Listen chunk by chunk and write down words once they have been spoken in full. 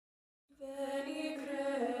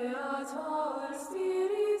Creator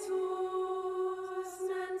Spiritus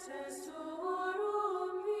mentes tuorum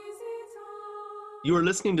visita. You are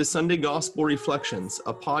listening to Sunday Gospel Reflections,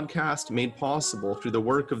 a podcast made possible through the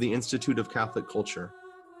work of the Institute of Catholic Culture.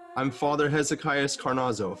 I'm Father Hezekiah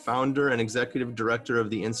Carnazzo, founder and executive director of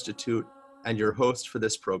the Institute, and your host for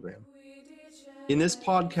this program. In this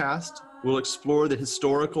podcast, we'll explore the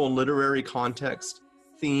historical and literary context,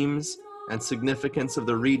 themes, and significance of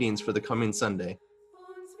the readings for the coming Sunday.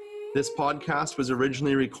 This podcast was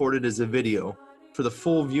originally recorded as a video. For the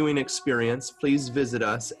full viewing experience, please visit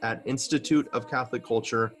us at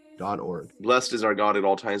instituteofcatholicculture.org. Blessed is our God at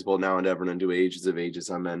all times, both now and ever, and unto ages of ages.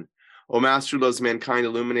 Amen. O Master who loves mankind,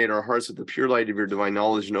 illuminate our hearts with the pure light of your divine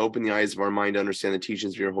knowledge, and open the eyes of our mind to understand the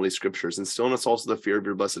teachings of your holy scriptures. Instill in us also the fear of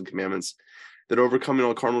your blessed commandments, that overcoming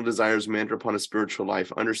all carnal desires we may enter upon a spiritual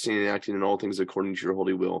life, understanding and acting in all things according to your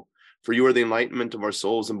holy will. For you are the enlightenment of our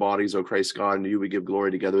souls and bodies, O Christ God, and to you we give glory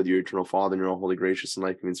together with your eternal Father and your holy, gracious, and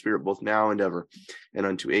life-giving Spirit, both now and ever, and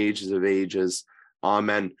unto ages of ages.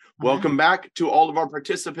 Amen. Welcome back to all of our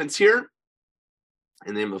participants here.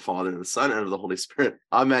 In the name of the Father, and the Son, and of the Holy Spirit.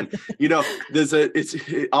 Amen. You know,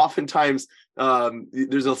 oftentimes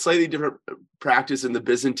there's a slightly different practice in the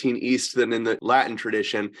Byzantine East than in the Latin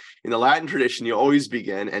tradition. In the Latin tradition, you always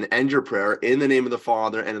begin and end your prayer in the name of the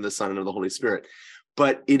Father, and of the Son, and of the Holy Spirit.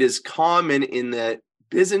 But it is common in the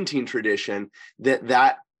Byzantine tradition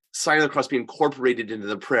that sign of the cross be incorporated into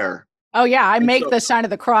the prayer. Oh, yeah. I make the sign of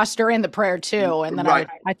the cross during the prayer, too. And then right.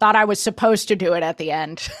 I thought I was supposed to do it at the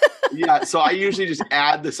end. Yeah. So I usually just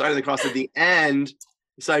add the sign of the cross at the end.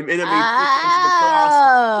 So I'm in a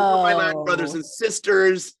cross for my Latin brothers and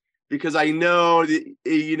sisters, because I know that,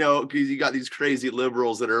 because you got these crazy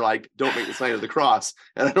liberals that are like, don't make the sign of the cross.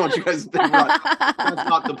 And I don't want you guys to think that's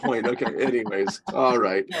not the point. Okay. Anyways. All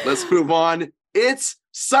right. Let's move on. It's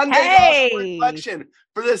Sunday Gospel Reflection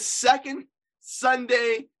for the second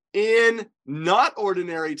Sunday in not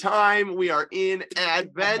ordinary time. We are in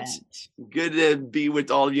Advent. Good to be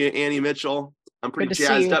with all of you, Annie Mitchell. I'm pretty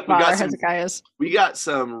jazzed up. We got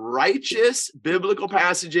some righteous biblical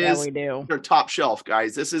passages. Yeah, we do. They're top shelf,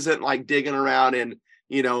 guys. This isn't like digging around in,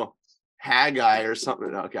 Haggai or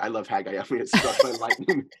something. Okay, I love Haggai. I mean, it's struck by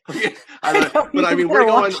lightning. Okay, but I mean, we're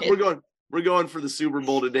going for the Super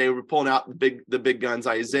Bowl today. We're pulling out the big guns,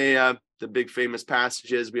 Isaiah, the big famous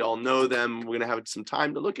passages. We all know them. We're gonna have some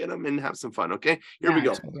time to look at them and have some fun. Okay, here we go.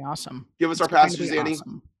 It's gonna be awesome. Give us our passages, Annie.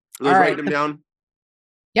 Awesome. Let's write them down.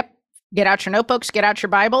 Yep. Get out your notebooks, get out your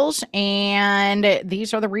Bibles, and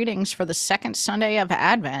these are the readings for the second Sunday of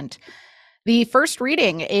Advent. The first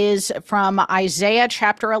reading is from Isaiah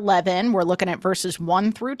chapter 11. We're looking at verses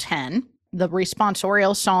 1 through 10. The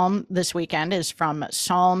responsorial psalm this weekend is from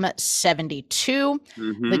Psalm 72.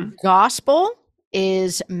 Mm-hmm. The gospel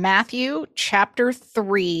is Matthew chapter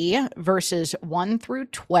 3, verses 1 through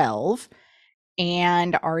 12.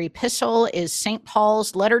 And our epistle is St.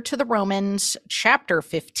 Paul's letter to the Romans, chapter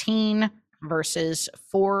 15, verses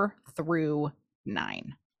 4 through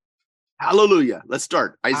 9. Hallelujah. Let's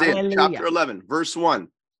start. Isaiah chapter 11, verse 1.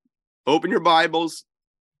 Open your Bibles.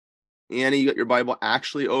 Annie, you got your Bible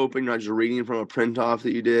actually open? You're not just reading from a print off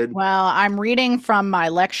that you did? Well, I'm reading from my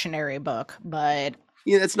lectionary book, but...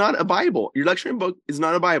 Yeah, that's not a Bible. Your lectionary book is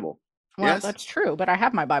not a Bible. Well, yes? That's true, but I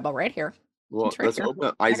have my Bible right here. Well, let's open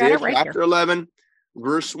up Isaiah chapter 11,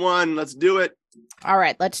 verse 1. Let's do it. All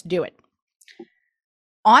right, let's do it.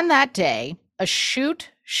 On that day, a shoot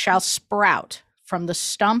shall sprout from the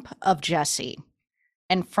stump of Jesse,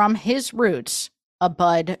 and from his roots a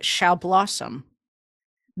bud shall blossom.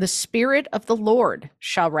 The Spirit of the Lord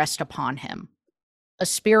shall rest upon him, a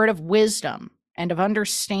spirit of wisdom and of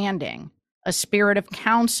understanding, a spirit of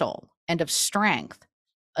counsel and of strength,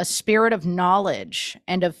 a spirit of knowledge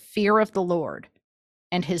and of fear of the Lord,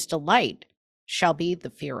 and his delight shall be the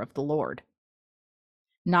fear of the Lord.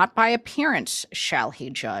 Not by appearance shall he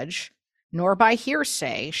judge, nor by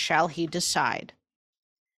hearsay shall he decide.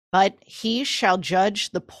 But he shall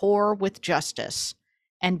judge the poor with justice,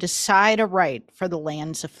 and decide aright for the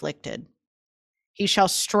land's afflicted. He shall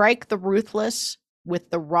strike the ruthless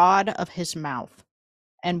with the rod of his mouth,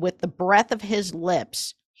 and with the breath of his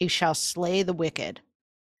lips he shall slay the wicked.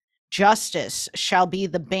 Justice shall be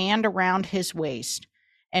the band around his waist,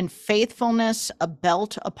 and faithfulness a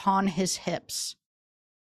belt upon his hips.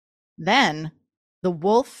 Then the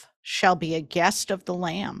wolf shall be a guest of the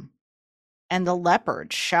lamb, and the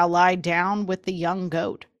leopard shall lie down with the young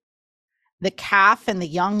goat. The calf and the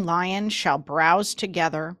young lion shall browse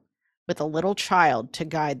together, with a little child to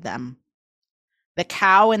guide them. The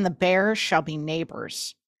cow and the bear shall be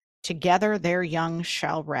neighbors. Together their young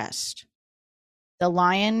shall rest. The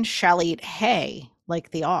lion shall eat hay like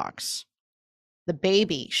the ox. The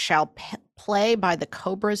baby shall play by the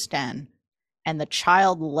cobra's den, and the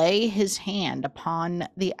child lay his hand upon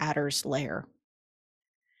the adder's lair.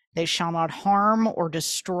 They shall not harm or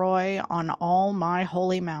destroy on all my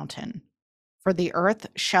holy mountain, for the earth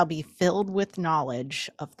shall be filled with knowledge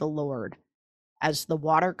of the Lord, as the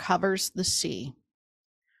water covers the sea.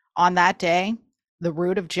 On that day, the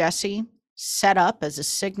root of Jesse, set up as a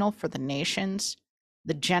signal for the nations,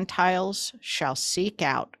 the Gentiles shall seek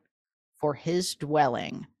out, for his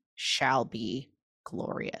dwelling shall be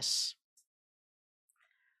glorious.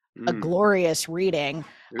 A glorious reading.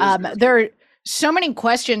 There are so many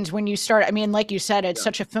questions when you start. I mean, like you said, it's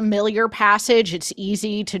such a familiar passage. It's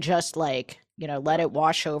easy to just let it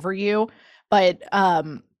wash over you. But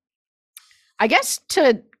I guess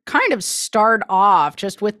to kind of start off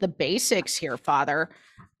just with the basics here, Father,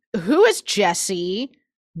 who is Jesse?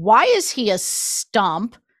 Why is he a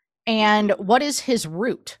stump? And what is his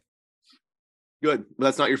root? Good. Well,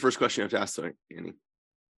 that's not your first question you have to ask, though, Annie.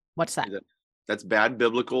 What's that? That's bad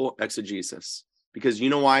biblical exegesis. Because you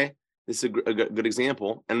know why? This is a good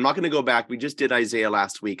example. And I'm not going to go back. We just did Isaiah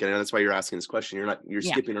last week, and I know that's why you're asking this question. You're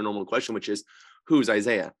skipping our normal question, which is who's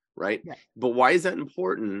Isaiah, right? But why is that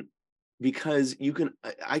important? Because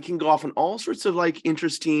I can go off on all sorts of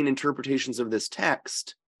interesting interpretations of this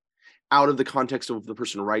text out of the context of the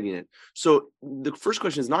person writing it. So the first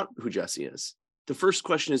question is not who Jesse is. The first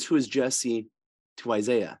question is, who is Jesse to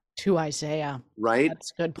Isaiah? To Isaiah. Right?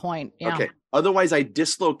 That's a good point. Yeah. Okay. Otherwise, I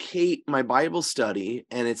dislocate my Bible study,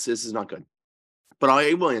 and this is not good. But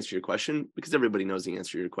I will answer your question, because everybody knows the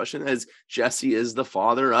answer to your question, as Jesse is the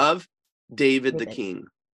father of David the king,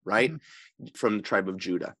 right? Mm-hmm. From the tribe of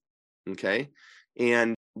Judah. Okay.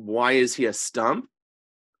 And why is he a stump?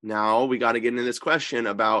 Now we got to get into this question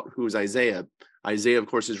about who's Isaiah. Isaiah, of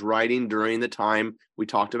course, is writing during the time we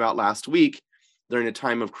talked about last week, during a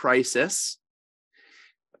time of crisis,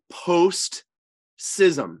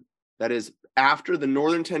 post-schism. That is, after the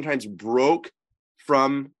northern 10 tribes broke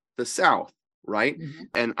from the south, right? Mm-hmm.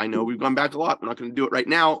 And I know we've gone back a lot. We're not going to do it right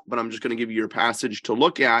now, but I'm just going to give you your passage to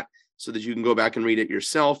look at so that you can go back and read it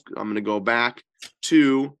yourself. I'm going to go back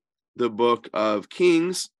to the book of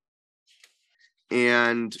Kings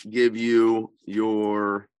and give you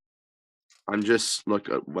look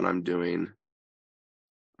at what I'm doing.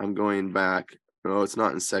 I'm going back. No, it's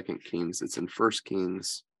not in 2 Kings. It's in 1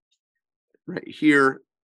 Kings. Right here,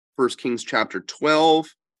 1 Kings chapter 12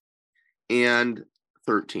 and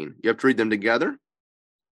 13. You have to read them together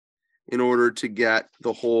in order to get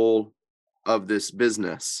the whole of this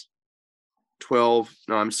business.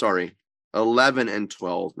 11 and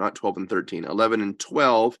 12, not 12 and 13, 11 and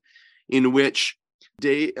 12, in which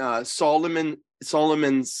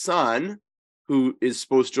Solomon's son, who is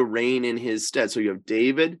supposed to reign in his stead. So you have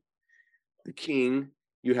David, the king,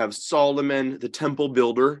 you have Solomon, the temple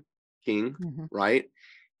builder king, mm-hmm. right?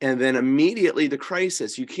 And then immediately the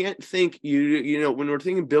crisis. You can't think, when we're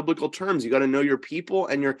thinking biblical terms, you got to know your people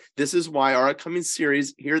and this is why our upcoming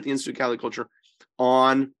series here at the Institute of Catholic Culture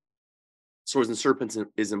on swords and serpents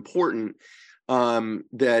is important,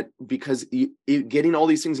 that because getting all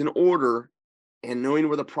these things in order and knowing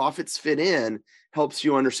where the prophets fit in helps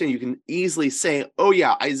you understand. You can easily say, oh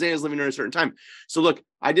yeah, Isaiah is living during a certain time. So look,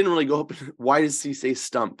 I didn't really go up. Why does he say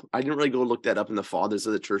stump? I didn't really go look that up in the fathers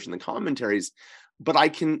of the church and the commentaries, but I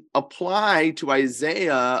can apply to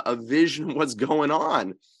Isaiah a vision of what's going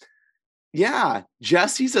on. Yeah,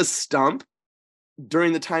 Jesse's a stump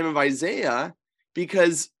during the time of Isaiah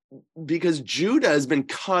because Judah has been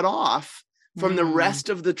cut off from the rest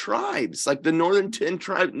of the tribes. Like the northern 10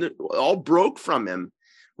 tribes all broke from him,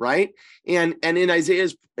 right? And in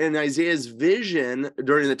Isaiah's vision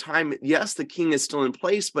during the time, yes, the king is still in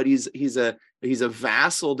place, but he's a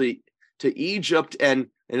vassal to Egypt and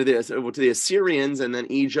to the Assyrians, and then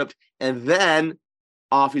Egypt, and then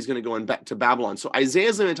off he's going to go back to Babylon. So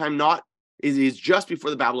Isaiah's in a time he's just before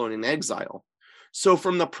the Babylonian exile. So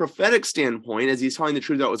from the prophetic standpoint, as he's telling the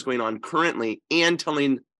truth about what's going on currently and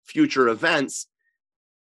telling future events,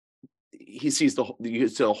 he sees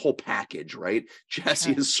the whole package, right?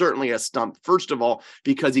 Jesse is certainly a stump, first of all,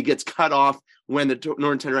 because he gets cut off when the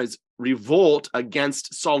northern 10 tribes revolt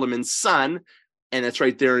against Solomon's son. And that's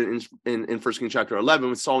right there in 1 Kings chapter 11,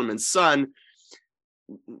 when Solomon's son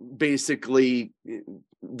basically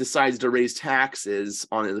decides to raise taxes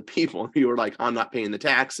on the people. You were like, I'm not paying the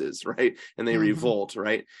taxes, right? And they revolt,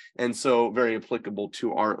 right? And so very applicable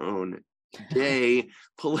to our own day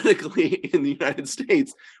politically in the United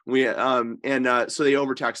States. So they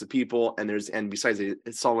overtax the people, and besides,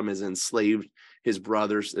 Solomon has enslaved his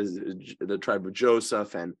brothers, the tribe of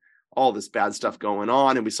Joseph, and all this bad stuff going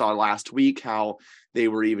on. And we saw last week how they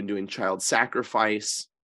were even doing child sacrifice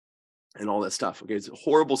and all that stuff. Okay, it's a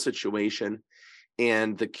horrible situation.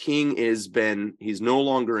 And the king he's no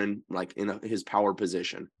longer in his power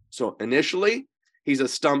position. So initially he's a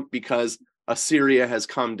stump because Assyria has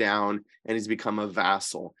come down and he's become a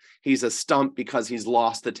vassal. He's a stump because he's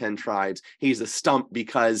lost the 10 tribes. He's a stump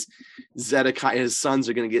because Zedekiah's sons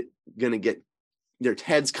are going to get their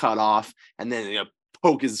heads cut off, and then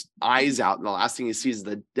poke his eyes out. And the last thing he sees is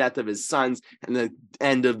the death of his sons and the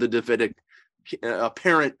end of the Davidic,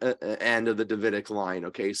 apparent end of the Davidic line.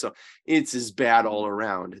 Okay, so it's as bad all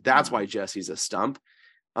around. That's why Jesse's a stump.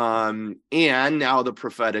 And now the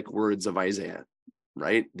prophetic words of Isaiah,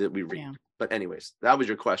 right, that we read. Yeah. But anyways, that was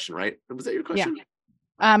your question, right? Was that your question?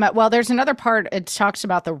 Yeah. Well, there's another part. It talks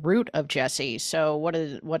about the root of Jesse. So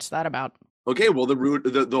what's that about? Okay, well, the root,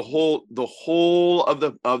 the whole of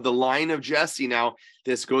the line of Jesse. Now,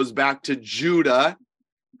 this goes back to Judah,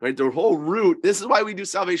 right? The whole root. This is why we do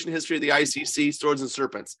salvation history of the ICC, Swords and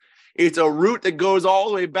Serpents. It's a root that goes all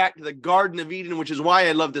the way back to the Garden of Eden, which is why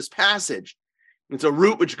I love this passage. It's a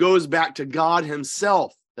root which goes back to God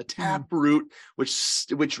himself, the tap root,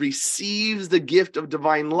 which receives the gift of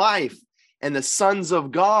divine life, and the sons of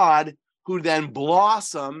God who then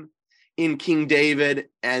blossom in King David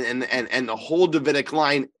and the whole Davidic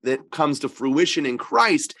line that comes to fruition in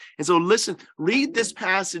Christ. And so listen, read this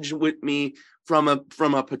passage with me from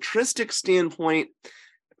a patristic standpoint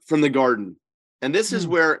from the garden. And this is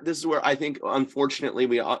where I think, unfortunately,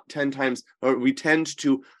 we tend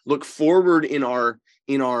to look forward in our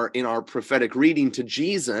prophetic reading to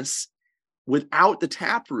Jesus without the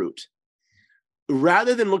taproot.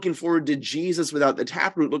 Rather than looking forward to Jesus without the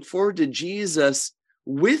taproot, look forward to Jesus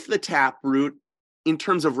with the taproot in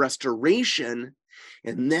terms of restoration,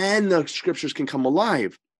 and then the scriptures can come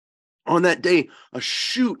alive. On that day, a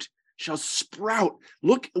shoot shall sprout.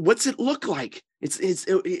 Look, what's it look like?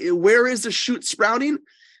 Where is the shoot sprouting?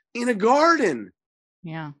 In a garden.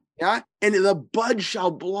 Yeah. And the bud shall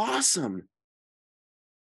blossom.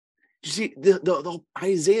 You see, the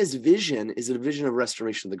Isaiah's vision is a vision of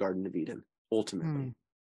restoration of the Garden of Eden, ultimately.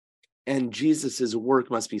 And Jesus's work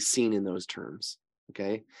must be seen in those terms.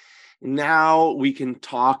 Okay. Now we can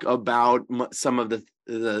talk about some of the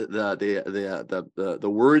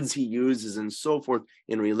words he uses and so forth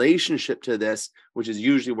in relationship to this, which is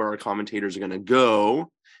usually where our commentators are going to go,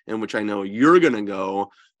 and which I know you're going to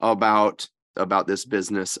go about this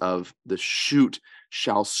business of the shoot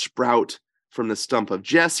shall sprout from the stump of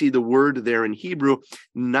Jesse. The word there in Hebrew,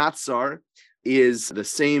 natsar, is the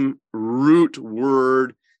same root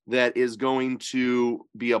word that is going to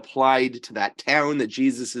be applied to that town that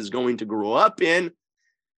Jesus is going to grow up in,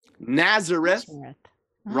 Nazareth.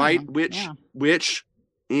 Right? Which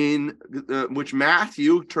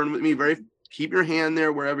Matthew, turn with me keep your hand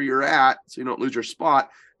there wherever you're at so you don't lose your spot,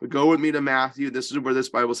 but go with me to Matthew. This is where this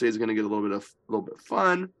Bible says is going to get a little bit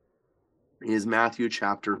fun. Is Matthew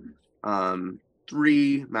chapter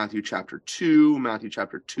 3, Matthew chapter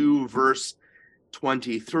 2, verse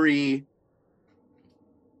 23.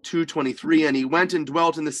 2:23, and he went and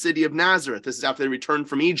dwelt in the city of Nazareth. This is after they returned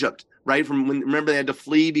from Egypt, right? Remember they had to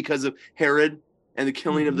flee because of Herod and the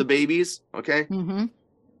killing of the babies, okay? And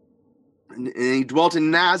he dwelt in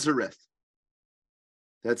Nazareth.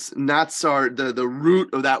 That's Natsar. The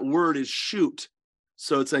root of that word is shoot.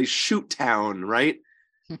 So it's a shoot town, right?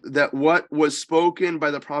 That what was spoken by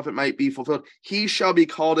the prophet might be fulfilled. He shall be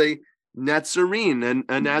called a Nazarene, and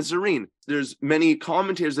a Nazarene. There's many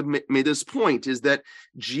commentators have made this point, is that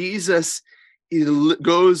Jesus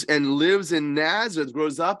goes and lives in Nazareth,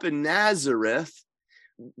 grows up in Nazareth,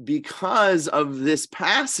 because of this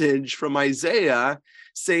passage from Isaiah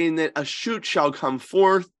saying that a shoot shall come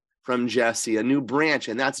forth from Jesse, a new branch,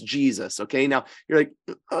 and that's Jesus. Okay, now you're like,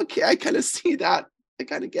 okay, I kind of see that, I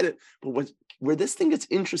kind of get it, but where this thing gets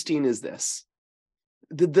interesting is this: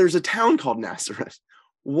 there's a town called Nazareth.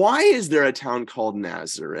 Why is there a town called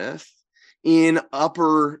Nazareth in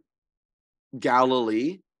Upper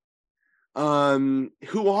Galilee? Who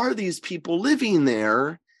are these people living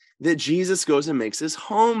there that Jesus goes and makes his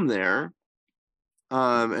home there?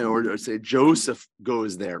 Or say Joseph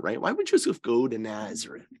goes there, right? Why would Joseph go to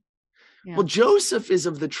Nazareth? Yeah. Well, Joseph is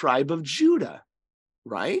of the tribe of Judah,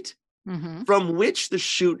 right? From which the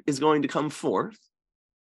shoot is going to come forth.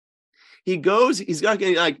 He's not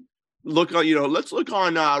going to look on, let's look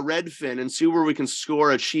on Redfin and see where we can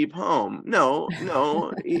score a cheap home. No,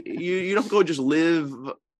 you don't go just live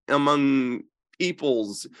among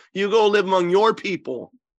peoples. You go live among your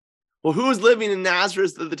people. Well, who was living in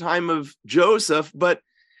Nazareth at the time of Joseph but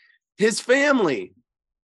his family?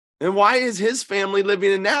 And why is his family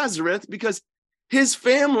living in Nazareth? Because his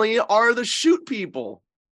family are the shoot people.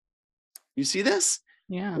 You see this?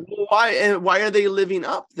 Yeah. Why are they living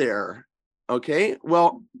up there? Okay,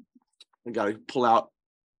 well, I got to pull out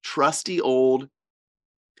trusty old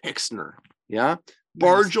Pixner. Yeah.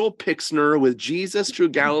 Bargel Pixner with Jesus through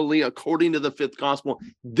Galilee according to the fifth gospel.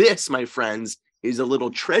 This, my friends, is a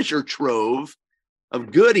little treasure trove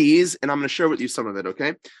of goodies, and I'm going to share with you some of it,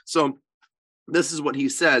 okay? So this is what he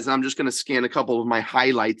says. I'm just going to scan a couple of my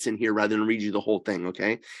highlights in here rather than read you the whole thing,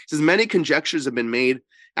 okay? He says, many conjectures have been made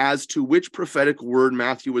as to which prophetic word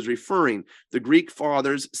Matthew was referring. The Greek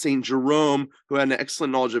fathers, St. Jerome, who had an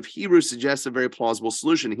excellent knowledge of Hebrew, suggests a very plausible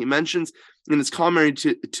solution. He mentions in his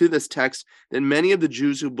commentary to this text that many of the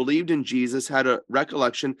Jews who believed in Jesus had a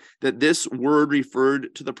recollection that this word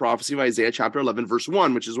referred to the prophecy of Isaiah chapter 11, verse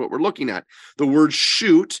 1, which is what we're looking at. The word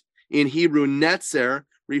shoot in Hebrew, netzer,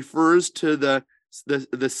 refers to the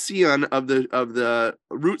scion of the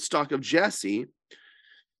rootstock of Jesse,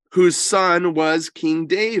 whose son was King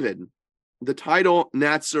David. The title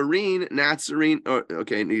Nazarene,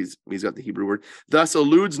 okay, he's got the Hebrew word, thus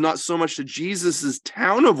alludes not so much to Jesus's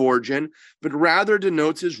town of origin, but rather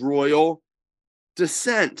denotes his royal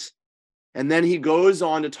descent. And then he goes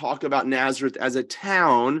on to talk about Nazareth as a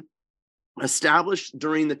town established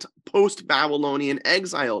during the post-Babylonian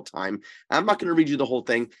exile time. I'm not going to read you the whole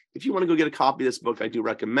thing. If you want to go get a copy of this book, I do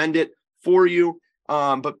recommend it for you.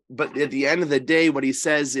 But at the end of the day, what he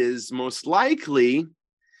says is most likely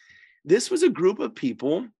this was a group of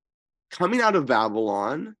people coming out of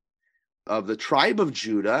Babylon, of the tribe of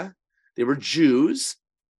Judah. They were Jews,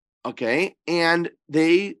 okay, and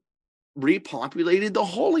they repopulated the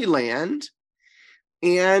Holy Land.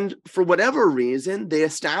 And for whatever reason, they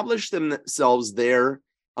established themselves there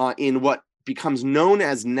in what becomes known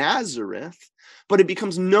as Nazareth. But it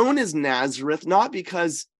becomes known as Nazareth not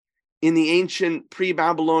because in the ancient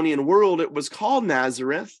pre-Babylonian world it was called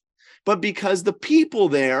Nazareth, but because the people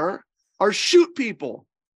there are shoot people.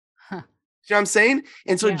 Huh. See what I'm saying?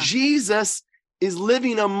 And so Yeah. Jesus is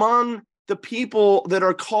living among the people that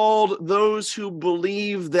are called those who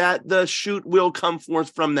believe that the shoot will come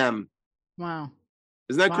forth from them. Wow.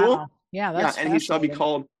 Isn't that Wow. cool? Yeah, that's and he shall be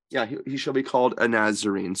fascinating. called, he shall be called a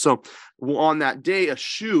Nazarene. So on that day, a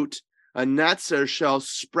shoot, a netzer, shall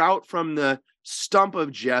sprout from the stump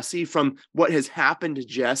of Jesse, from what has happened to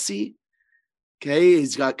Jesse. Okay,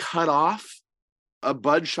 he's got cut off. A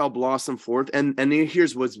bud shall blossom forth. And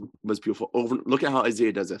here's what's beautiful. Look at how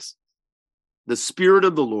Isaiah does this. The Spirit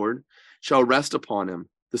of the Lord shall rest upon him,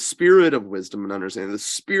 the Spirit of wisdom and understanding, the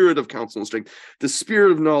Spirit of counsel and strength, the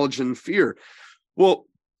Spirit of knowledge and fear. Well,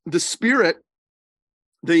 the Spirit,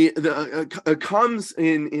 comes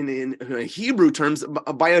in Hebrew terms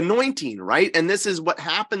by anointing, right? And this is what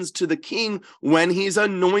happens to the king when he's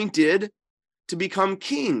anointed to become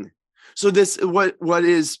king. So this, what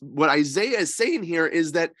Isaiah is saying here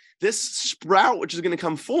is that this sprout, which is going to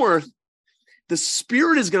come forth, the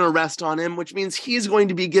Spirit is going to rest on him, which means he's going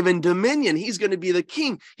to be given dominion. He's going to be the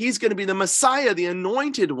king. He's going to be the Messiah, the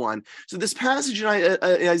anointed one. So this passage in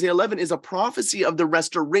Isaiah 11 is a prophecy of the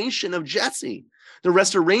restoration of Jesse, the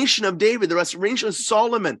restoration of David, the restoration of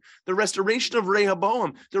Solomon, the restoration of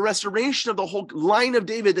Rehoboam, the restoration of the whole line of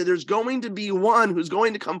David, that there's going to be one who's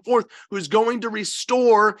going to come forth, who's going to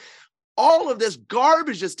restore all of this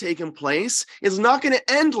garbage that's taken place. Is not going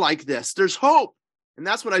to end like this. There's hope. And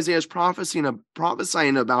that's what Isaiah is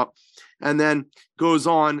prophesying about, and then goes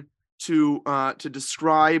on to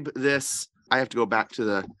describe this. I have to go back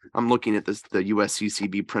to I'm looking at the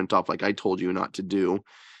USCCB print off like I told you not to do.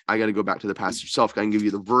 I got to go back to the passage itself. I can give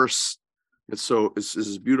you the verse. This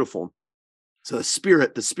is beautiful. So the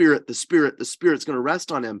Spirit's going to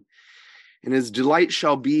rest on him, and his delight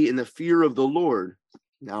shall be in the fear of the Lord.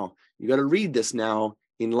 Now, you got to read this now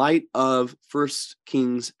in light of 1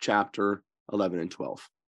 Kings chapter 11 and 12,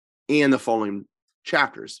 and the following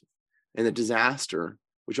chapters, and the disaster,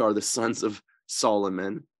 which are the sons of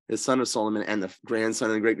Solomon, the son of Solomon, and the grandson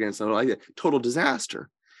and the great-grandson, like that, total disaster.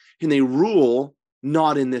 And they rule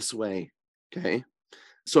not in this way, okay?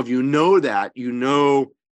 So if you know that, you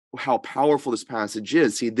know how powerful this passage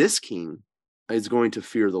is. See, this king is going to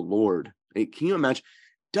fear the Lord. Can you imagine?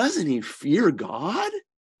 Doesn't he fear God?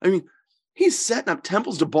 I mean, he's setting up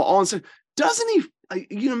temples to Baal and saying, doesn't he?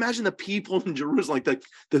 You can imagine the people in Jerusalem, like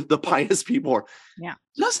the pious people are. Yeah.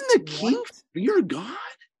 Doesn't the king fear God?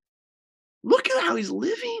 Look at how he's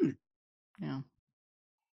living. Yeah.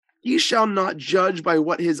 He shall not judge by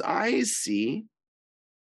what his eyes see,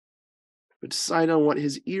 but decide on what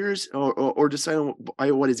his ears, or decide on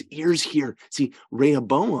what his ears hear. See,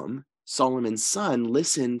 Rehoboam, Solomon's son,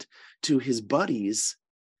 listened to his buddies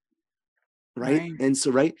right? Right. And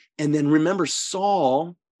so, right. And then remember,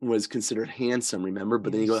 Saul was considered handsome, remember,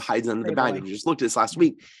 but then he goes Yes. hides under the Playboy. baggage. We just looked at this last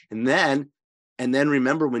week. And then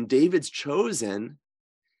remember when David's chosen,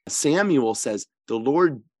 Samuel says, the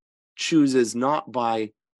Lord chooses not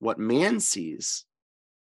by what man sees,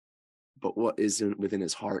 but what is within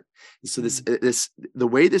his heart. And so the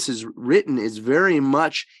way this is written is very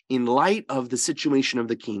much in light of the situation of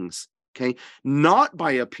the kings. Okay. Not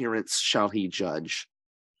by appearance shall he judge,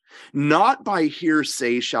 not by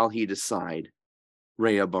hearsay shall he decide,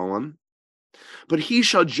 Rehoboam, but he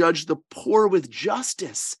shall judge the poor with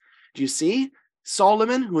justice. Do you see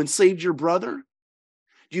Solomon, who enslaved your brother?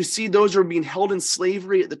 Do you see those who are being held in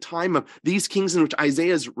slavery at the time of these kings in which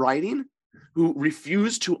Isaiah is writing, who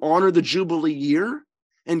refused to honor the Jubilee year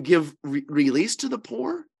and give release to the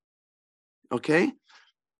poor? Okay.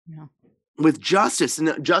 Yeah. With justice,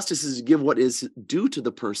 and justice is to give what is due to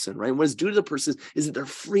the person, right? What is due to the person is that they're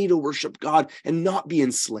free to worship God and not be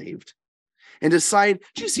enslaved. And decide,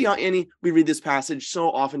 do you see how, Annie, we read this passage so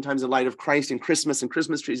oftentimes in light of Christ and Christmas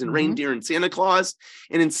trees and reindeer and Santa Claus.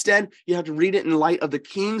 And instead, you have to read it in light of the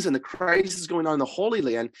kings and the crisis going on in the Holy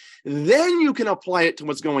Land. Then you can apply it to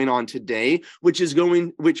what's going on today, which as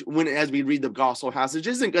we read the gospel passage,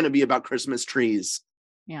 isn't going to be about Christmas trees.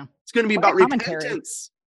 Yeah. It's going to be What a about commentary.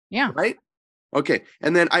 repentance. Yeah. Right? Okay.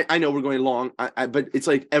 And then I know we're going long, but it's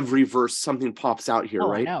like every verse, something pops out here,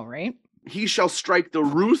 right? I know, right? He shall strike the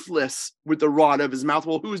ruthless with the rod of his mouth.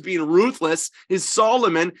 Well, who's being ruthless is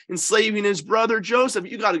Solomon, enslaving his brother Joseph.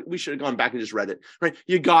 We should have gone back and just read it, right?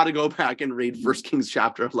 You got to go back and read 1 Kings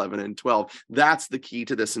chapter 11 and 12. That's the key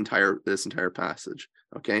to this entire passage.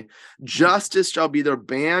 Okay. Justice shall be their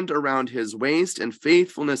band around his waist, and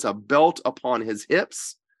faithfulness a belt upon his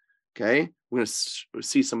hips. Okay. We're going to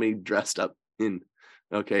see somebody dressed up in,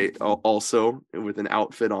 also with an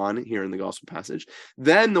outfit on here in the gospel passage.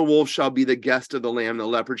 Then the wolf shall be the guest of the lamb, the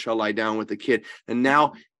leopard shall lie down with the kid. And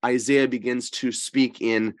now Isaiah begins to speak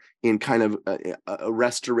in kind of a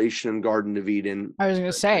restoration Garden of Eden. I was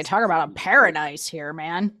going to say, talk about a paradise here,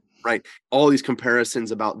 man. Right. All these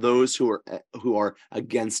comparisons about those who are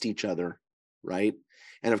against each other, right?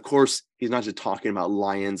 And of course, he's not just talking about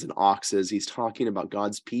lions and oxes. He's talking about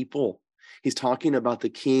God's people. He's talking about the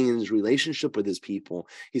king's relationship with his people.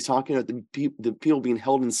 He's talking about the people being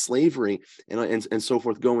held in slavery and so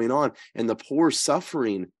forth going on, and the poor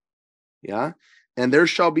suffering. Yeah. And there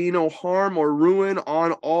shall be no harm or ruin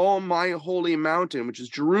on all my holy mountain, which is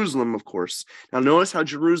Jerusalem, of course. Now notice how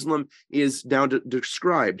Jerusalem is now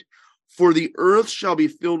described. For the earth shall be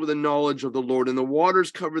filled with the knowledge of the Lord, and the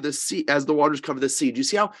waters cover the sea as the waters cover the sea. Do you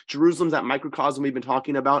see how Jerusalem's that microcosm we've been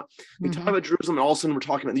talking about? We talk about Jerusalem, and all of a sudden we're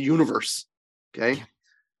talking about the universe. Okay.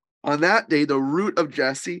 On that day, the root of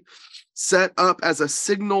Jesse set up as a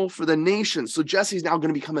signal for the nations. So Jesse's now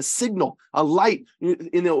going to become a signal, a light.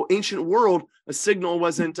 In the ancient world, a signal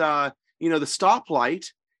wasn't, the stoplight.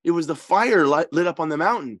 It was the fire lit up on the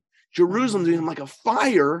mountain. Jerusalem's become like a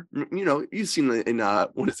fire. You've seen in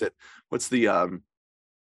what is it? What's the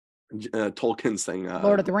Tolkien's thing?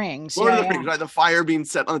 Lord of the Rings. Lord of the Rings, right? The fire being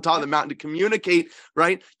set on the top of the mountain to communicate,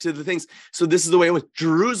 right, to the things. So this is the way it was.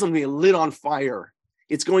 Jerusalem being lit on fire.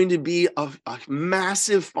 It's going to be a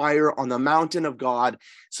massive fire on the mountain of God,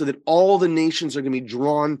 so that all the nations are going to be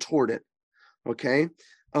drawn toward it. Okay,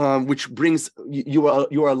 which brings you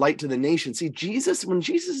are a light to the nation. See, when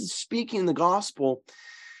Jesus is speaking the gospel,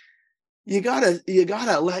 you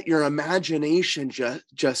gotta let your imagination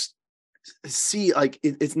just see, like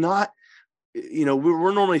it's not,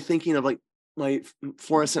 we're normally thinking of like my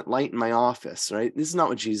fluorescent light in my office, right? This is not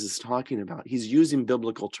what Jesus is talking about. He's using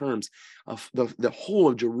biblical terms of the whole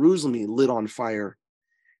of Jerusalem being lit on fire,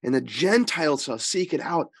 and the Gentiles shall seek it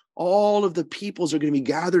out. All of the peoples are going to be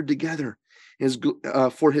gathered together.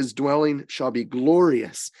 For his dwelling shall be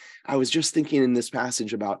glorious. I was just thinking in this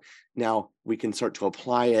passage about, now we can start to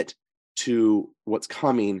apply it to what's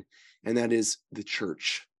coming, and that is the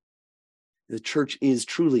church. The church is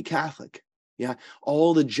truly Catholic. Yeah,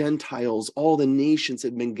 all the Gentiles, all the nations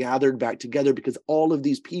have been gathered back together, because all of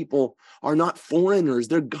these people are not foreigners.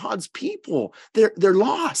 They're God's people. They're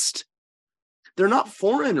lost. They're not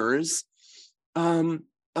foreigners. They're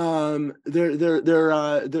lost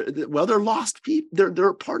people.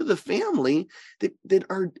 They're part of the family that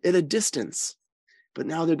are at a distance. But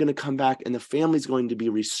now they're going to come back, and the family's going to be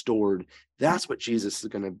restored. That's what Jesus is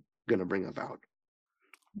going to bring about.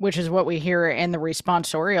 Which is what we hear in the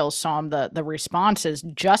responsorial psalm. The response is,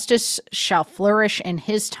 justice shall flourish in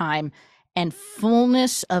his time, and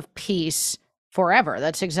fullness of peace forever.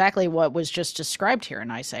 That's exactly what was just described here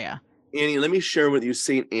in Isaiah. Annie, let me share with you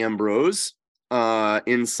St. Ambrose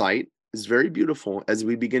insight is very beautiful as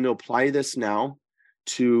we begin to apply this now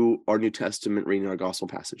to our New Testament reading, our gospel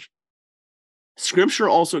passage. Scripture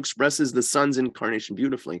also expresses the Son's incarnation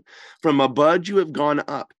beautifully. From a bud you have gone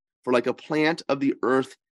up, for like a plant of the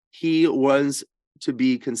earth, he was to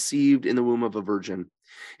be conceived in the womb of a virgin.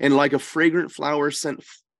 And like a fragrant flower sent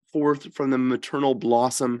forth from the maternal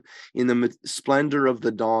blossom in the splendor of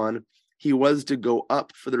the dawn, he was to go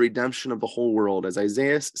up for the redemption of the whole world. As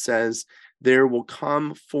Isaiah says, there will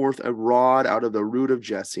come forth a rod out of the root of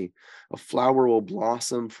Jesse. A flower will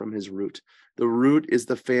blossom from his root. The root is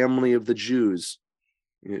the family of the Jews,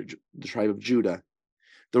 the tribe of Judah.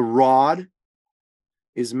 The rod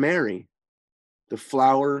is Mary. The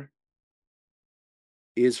flower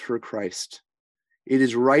is her Christ. It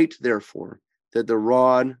is right, therefore, that the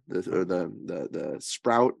rod, the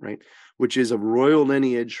sprout, right, which is of royal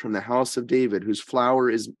lineage from the house of David, whose flower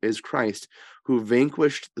is Christ, who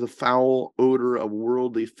vanquished the foul odor of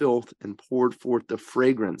worldly filth and poured forth the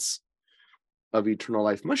fragrance of eternal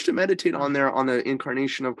life. Much to meditate on there on the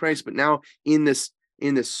incarnation of Christ, but now in this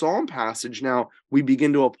psalm passage, now we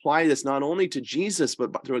begin to apply this not only to Jesus,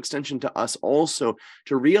 but through extension to us also,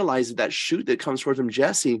 to realize that that shoot that comes forth from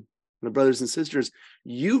Jesse, my brothers and sisters,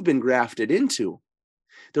 you've been grafted into.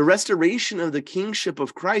 The restoration of the kingship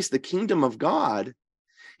of Christ, the kingdom of God,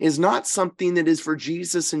 is not something that is for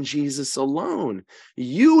Jesus and Jesus alone.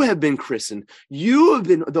 You have been christened. You have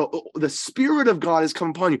been, the Spirit of God has come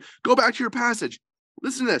upon you. Go back to your passage.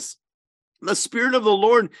 Listen to this. The Spirit of the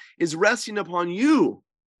Lord is resting upon you.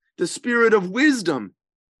 The Spirit of wisdom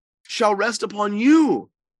shall rest upon you.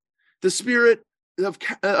 The Spirit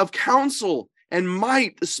of counsel and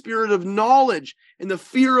might, the Spirit of knowledge and the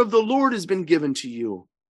fear of the Lord has been given to you.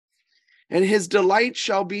 And his delight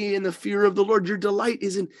shall be in the fear of the Lord. Your delight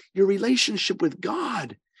is in your relationship with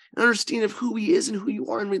God, an understanding of who he is and who you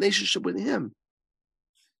are in relationship with him.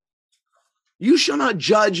 You shall not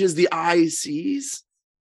judge as the eye sees,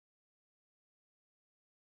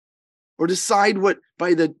 or decide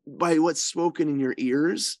by what's spoken in your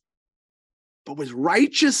ears, but with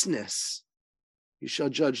righteousness you shall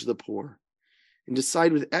judge the poor, and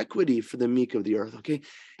decide with equity for the meek of the earth. Okay,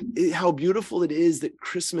 how beautiful it is that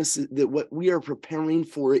Christmas, that what we are preparing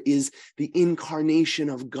for is the incarnation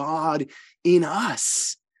of God in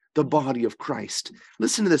us, the body of Christ.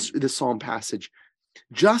 Listen to this psalm passage.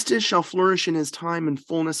 Justice shall flourish in his time and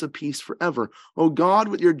fullness of peace forever. O God,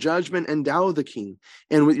 with your judgment endow the king,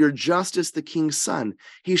 and with your justice the king's son.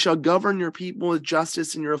 He shall govern your people with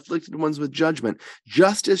justice and your afflicted ones with judgment.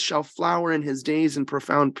 Justice shall flower in his days in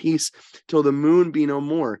profound peace till the moon be no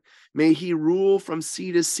more. May he rule from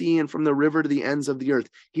sea to sea and from the river to the ends of the earth.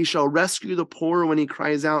 He shall rescue the poor when he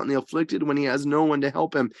cries out, and the afflicted when he has no one to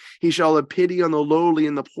help him. He shall have pity on the lowly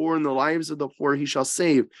and the poor, and the lives of the poor he shall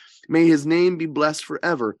save. May his name be blessed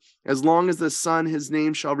forever. As long as the sun, his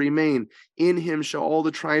name shall remain. In him shall all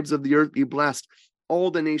the tribes of the earth be blessed. All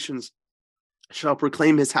the nations shall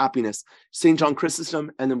proclaim his happiness. St. John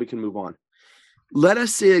Chrysostom, and then we can move on. Let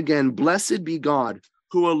us say again, blessed be God,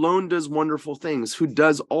 who alone does wonderful things, who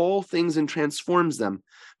does all things and transforms them.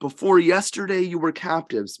 Before yesterday you were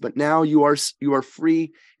captives, but now you are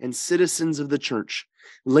free and citizens of the church.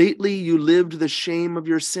 Lately you lived the shame of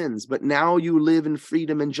your sins, but now you live in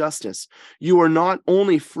freedom and justice. You are not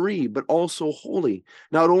only free, but also holy.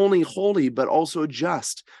 Not only holy, but also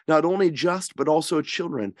just. Not only just, but also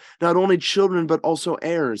children. Not only children, but also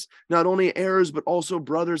heirs. Not only heirs, but also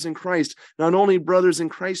brothers in Christ. Not only brothers in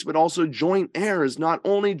Christ, but also joint heirs. Not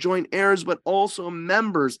only joint heirs, but also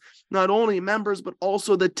members. Not only members, but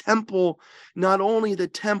also the temple. Not only the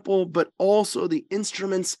temple, but also the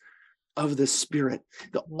instruments of the Spirit.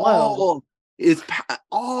 All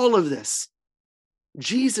of this.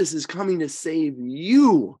 Jesus is coming to save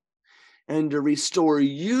you and to restore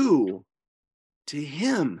you to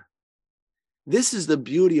him. This is the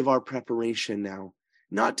beauty of our preparation now,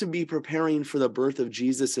 not to be preparing for the birth of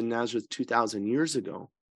Jesus in Nazareth 2,000 years ago,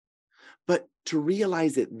 but to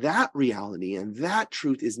realize that reality and that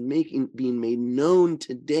truth is being made known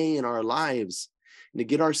today in our lives, and to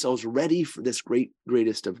get ourselves ready for this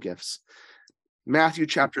greatest of gifts. Matthew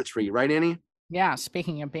chapter 3, right, Annie? Yeah,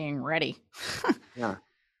 speaking of being ready. Yeah.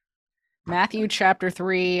 Matthew chapter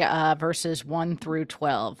 3, verses 1 through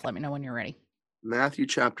 12. Let me know when you're ready. Matthew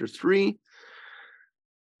chapter 3.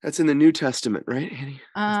 That's in the New Testament, right,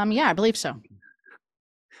 Annie? Yeah, I believe so.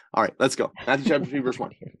 All right, let's go. Matthew chapter 3, verse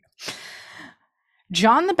 1.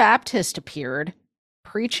 John the Baptist appeared,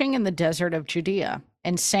 preaching in the desert of Judea,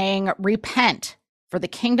 and saying, "Repent, for the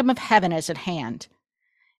kingdom of heaven is at hand."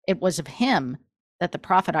 It was of him that the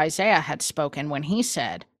prophet Isaiah had spoken when he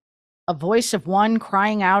said, "A voice of one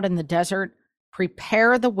crying out in the desert,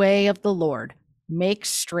 Prepare the way of the Lord, make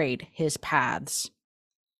straight his paths.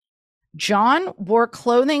 John wore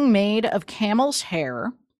clothing made of camel's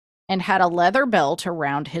hair and had a leather belt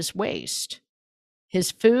around his waist.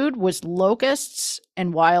 His food was locusts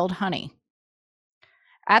and wild honey.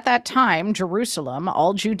 At that time, Jerusalem,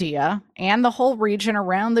 all Judea, and the whole region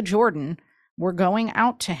around the Jordan were going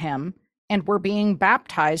out to him and were being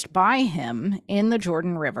baptized by him in the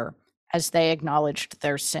Jordan River as they acknowledged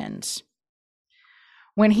their sins.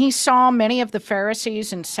 When he saw many of the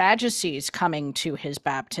Pharisees and Sadducees coming to his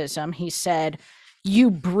baptism, he said,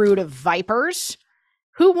 "You brood of vipers,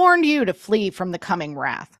 who warned you to flee from the coming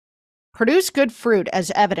wrath? Produce good fruit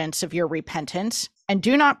as evidence of your repentance, and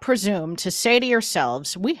do not presume to say to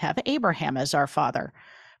yourselves, 'We have Abraham as our father.'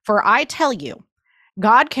 For I tell you,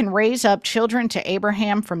 God can raise up children to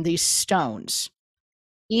Abraham from these stones.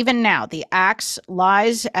 Even now, the axe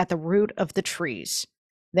lies at the root of the trees.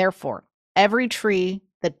 Therefore, every tree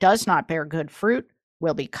that does not bear good fruit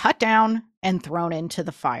will be cut down and thrown into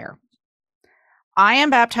the fire. I am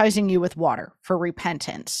baptizing you with water for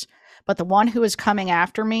repentance, but the one who is coming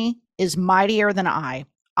after me is mightier than I.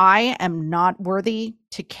 I am not worthy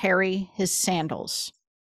to carry his sandals.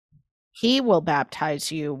 He will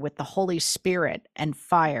baptize you with the Holy Spirit and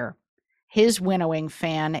fire. His winnowing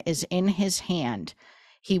fan is in his hand.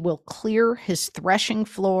 He will clear his threshing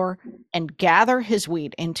floor and gather his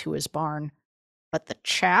wheat into his barn, but the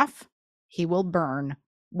chaff he will burn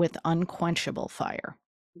with unquenchable fire."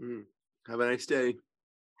 Have a nice day.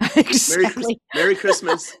 Exactly. Merry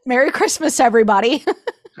Christmas. Merry Christmas, everybody.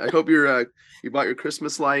 I hope you bought your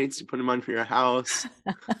Christmas lights, you put them on for your house,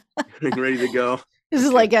 getting ready to go. This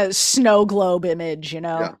is like a snow globe image, you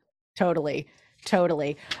know? Yeah. Totally.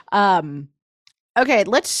 Okay,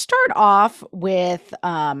 let's start off with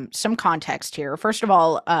some context here. First of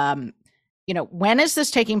all, when is this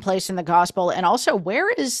taking place in the gospel? And also, where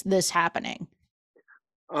is this happening?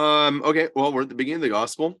 Okay, well, we're at the beginning of the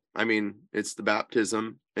gospel. I mean, it's the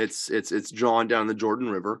baptism. It's John down the Jordan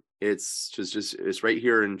River. It's right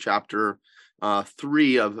here in chapter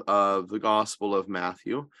 3 of the Gospel of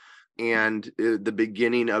Matthew, and the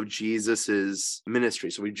beginning of Jesus's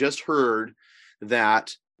ministry. So we just heard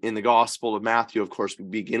that in the Gospel of Matthew, of course, we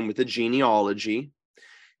begin with a genealogy.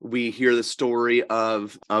 We hear the story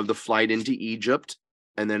of the flight into Egypt,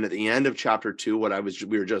 and then at the end of chapter 2,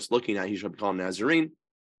 we were just looking at, he shall be called Nazarene,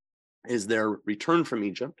 is their return from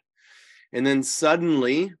Egypt. And then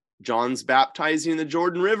suddenly John's baptizing in the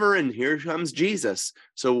Jordan River, and here comes Jesus.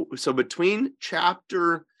 So between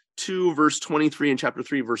chapter 2, verse 23 and chapter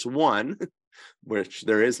 3, verse 1, which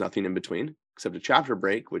there is nothing in between except a chapter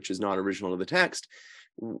break, which is not original to the text,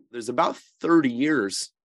 there's about 30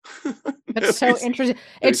 years. That's so interesting.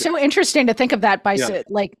 It's so interesting to think of that by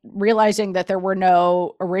like realizing that there were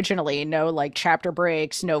no like chapter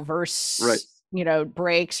breaks, no verse,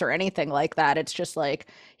 breaks or anything like that. It's just like,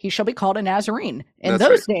 he shall be called a Nazarene. In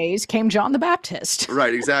those days came John the Baptist.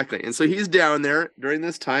 Right, exactly. And so he's down there during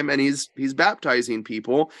this time, and he's baptizing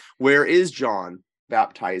people. Where is John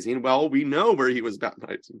baptizing? Well, we know where he was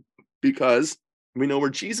baptizing because we know where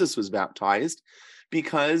Jesus was baptized,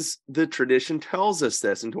 because the tradition tells us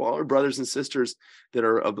this. And to all our brothers and sisters that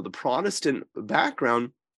are of the Protestant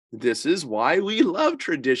background, this is why we love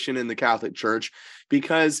tradition in the Catholic Church,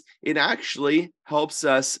 because it actually helps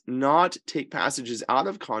us not take passages out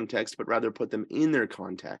of context, but rather put them in their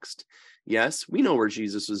context. Yes, we know where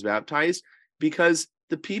Jesus was baptized because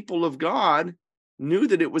the people of God knew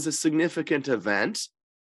that it was a significant event,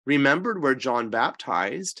 remembered where John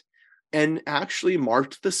baptized, and actually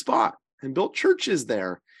marked the spot and built churches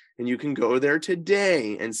there. And you can go there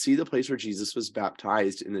today and see the place where Jesus was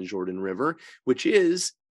baptized in the Jordan River, which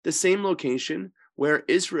is the same location where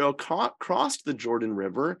Israel crossed the Jordan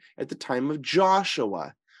River at the time of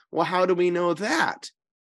Joshua. Well, how do we know that?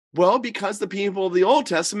 Well, because the people of the Old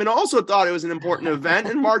Testament also thought it was an important event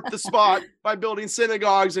and marked the spot by building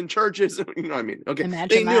synagogues and churches. You know what I mean? Okay.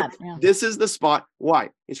 Imagine that. Yeah. This is the spot. Why?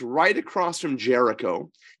 It's right across from Jericho.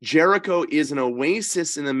 Jericho is an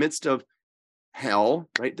oasis in the midst of hell,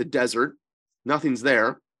 right? The desert. Nothing's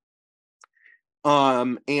there.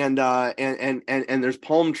 And there's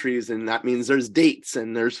palm trees, and that means there's dates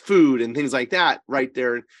and there's food and things like that right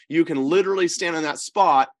there. You can literally stand on that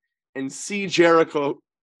spot and see Jericho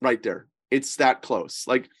right there. It's that close.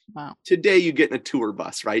 Like, wow. Today you get in a tour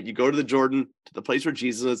bus, right? You go to the Jordan, to the place where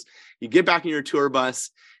Jesus is, you get back in your tour bus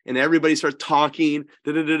and everybody starts talking,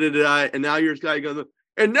 and now you're guy goes,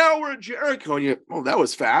 and now we're at Jericho, and that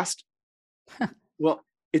was fast. Well,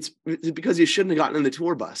 it's because you shouldn't have gotten in the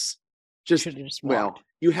tour bus.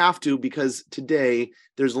 You have to, because today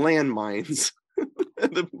there's landmines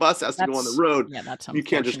The bus has to go on the road. Yeah, that's You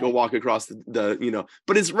can't just go unfortunate. walk across the,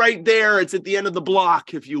 but it's right there. It's at the end of the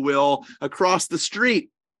block, if you will, across the street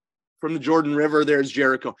from the Jordan River. There's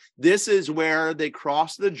Jericho. This is where they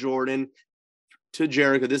crossed the Jordan to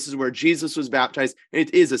Jericho. This is where Jesus was baptized.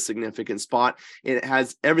 It is a significant spot. It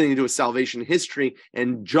has everything to do with salvation history.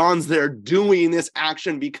 And John's there doing this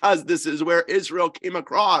action because this is where Israel came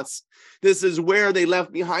across. This is where they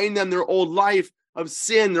left behind them their old life of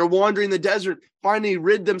sin. They're wandering the desert, finally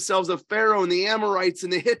rid themselves of Pharaoh and the Amorites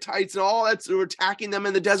and the Hittites and all that, so were attacking them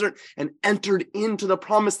in the desert, and entered into the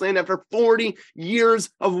promised land after 40 years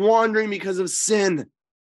of wandering because of sin.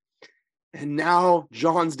 And now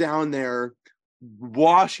John's down there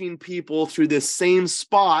washing people through this same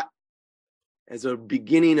spot as a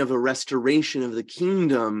beginning of a restoration of the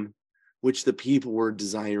kingdom, which the people were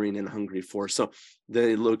desiring and hungry for. So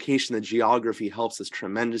the location, the geography helps us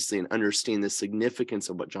tremendously in understanding the significance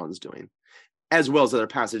of what John's doing, as well as other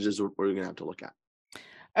passages we're going to have to look at.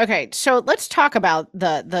 Okay, so let's talk about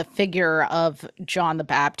the figure of John the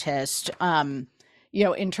Baptist,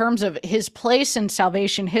 in terms of his place in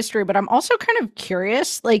salvation history. But I'm also kind of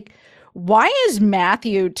curious, like, why is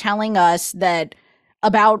Matthew telling us that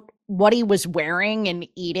about what he was wearing and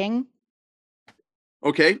eating?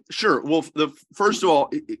 Okay, sure. Well, first of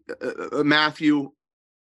all, Matthew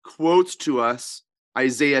quotes to us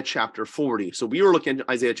Isaiah chapter 40. So we were looking at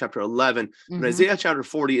Isaiah chapter 11, but Isaiah chapter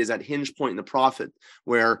 40 is that hinge point in the prophet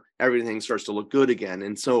where everything starts to look good again.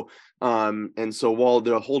 And so while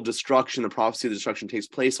the whole destruction, the prophecy of destruction takes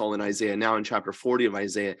place all in Isaiah, now in chapter 40 of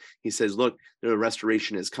Isaiah, he says, look, the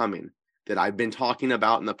restoration is coming that I've been talking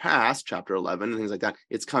about in the past, chapter 11 and things like that.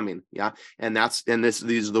 It's coming. Yeah. And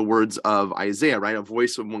these are the words of Isaiah, right? A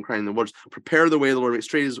voice of one crying in the wilderness, prepare the way of the Lord, make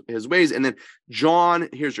straight his ways. And then John,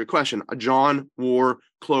 here's your question. John wore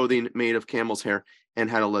clothing made of camel's hair and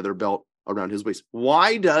had a leather belt around his waist.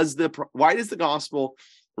 Why does the gospel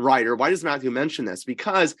writer, why does Matthew mention this?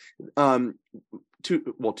 Because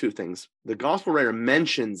two things. The gospel writer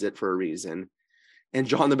mentions it for a reason, and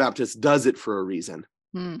John the Baptist does it for a reason.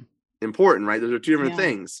 Important, right? Those are two different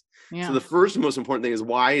things. Yeah. So the first and most important thing is,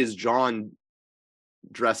 why is John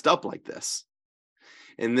dressed up like this?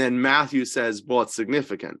 And then Matthew says, well, it's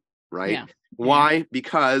significant, right? Yeah. Why? Yeah.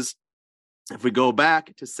 Because if we go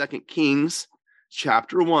back to 2 Kings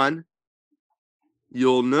chapter 1,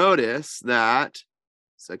 you'll notice that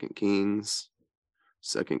 2 Kings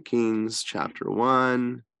chapter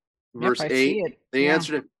 1, verse 8, they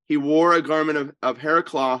answered it. He wore a garment of hair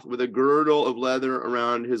cloth with a girdle of leather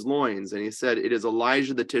around his loins. And he said, it is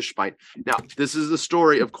Elijah the Tishbite. Now, this is the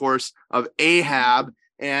story, of course, of Ahab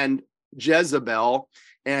and Jezebel,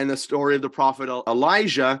 and the story of the prophet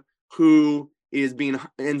Elijah, who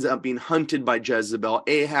ends up being hunted by Jezebel.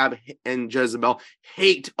 Ahab and Jezebel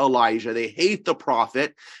hate Elijah. They hate the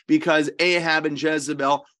prophet because Ahab and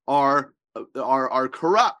Jezebel are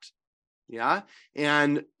corrupt. Yeah,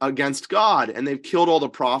 and against God, and they've killed all the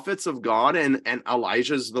prophets of God, and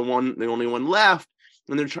Elijah's the only one left,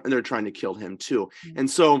 and they're trying to kill him too. And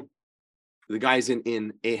so the guys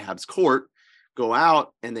in Ahab's court go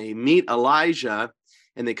out and they meet Elijah,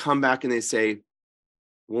 and they come back and they say,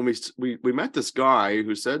 when we met this guy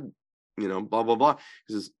who said, blah blah blah.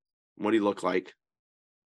 He says, what do he look like?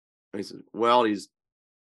 And he says, well, he's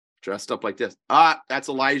dressed up like this. That's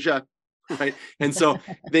Elijah. Right. And so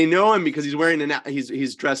they know him because he's wearing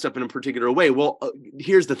he's dressed up in a particular way. Well,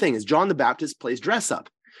 here's the thing is John the Baptist plays dress up.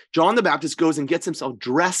 John the Baptist goes and gets himself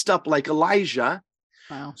dressed up like Elijah.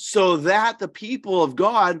 Wow. So that the people of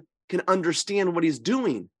God can understand what he's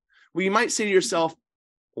doing. Well, you might say to yourself,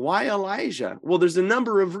 why Elijah? Well, there's a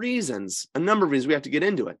number of reasons we have to get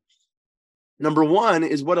into it. Number one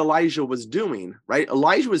is what Elijah was doing, right?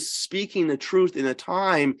 Elijah was speaking the truth in a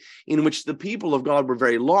time in which the people of God were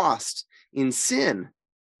very lost in sin.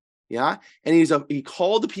 Yeah. And he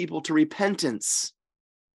called the people to repentance.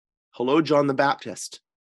 Hello, John the Baptist.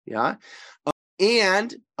 Yeah.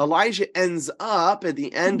 And Elijah ends up at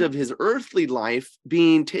the end of his earthly life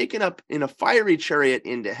being taken up in a fiery chariot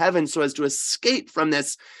into heaven so as to escape from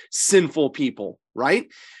this sinful people, right?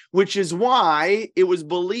 Which is why it was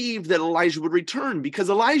believed that Elijah would return, because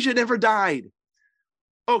Elijah never died.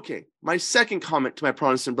 Okay, my second comment to my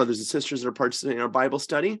Protestant brothers and sisters that are participating in our Bible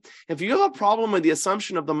study: if you have a problem with the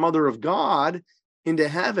assumption of the Mother of God into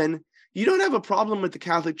heaven, you don't have a problem with the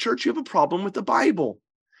Catholic Church, you have a problem with the Bible.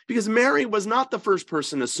 Because Mary was not the first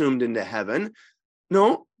person assumed into heaven.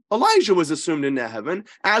 No, Elijah was assumed into heaven,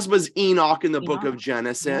 as was Enoch in the book of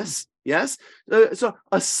Genesis. Yeah. Yes. So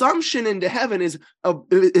assumption into heaven is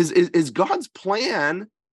God's plan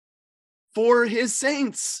for his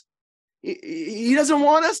saints. He doesn't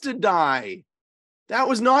want us to die. That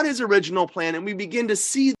was not his original plan. And we begin to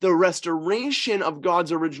see the restoration of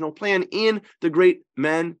God's original plan in the great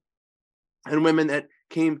men and women that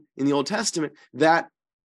came in the Old Testament that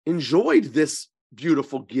enjoyed this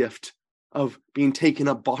beautiful gift of being taken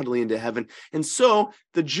up bodily into heaven. And so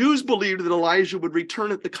the Jews believed that Elijah would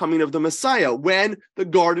return at the coming of the Messiah when the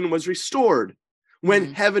garden was restored,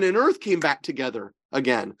 when heaven and earth came back together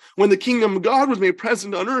again, when the kingdom of God was made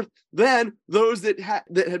present on earth. Then those that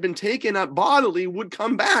had been taken up bodily would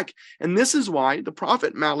come back. And this is why the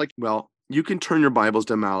prophet Malachi, well, you can turn your Bibles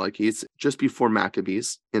to Malachi. It's just before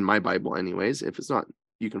Maccabees in my Bible anyways. If it's not,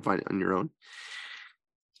 you can find it on your own.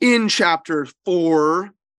 In chapter 4,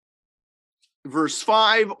 verse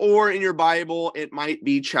 5, or in your Bible, it might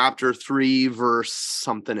be chapter 3, verse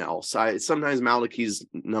something else. Sometimes Malachi's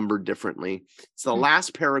numbered differently. It's the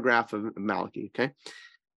last paragraph of Malachi, okay?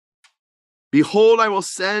 Behold, I will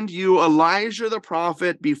send you Elijah the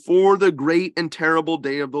prophet before the great and terrible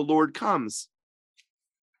day of the Lord comes.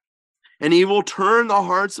 And he will turn the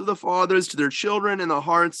hearts of the fathers to their children and the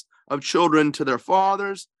hearts of children to their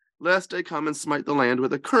fathers, lest I come and smite the land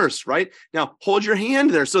with a curse, right? Now, hold your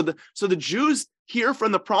hand there. So the Jews hear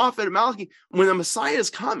from the prophet Malachi, when the Messiah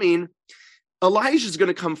is coming, Elijah is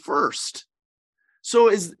going to come first. So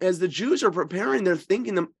as the Jews are preparing, they're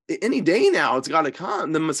thinking any day now it's got to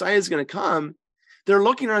come. The Messiah is going to come. They're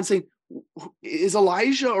looking around saying, is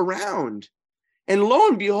Elijah around? And lo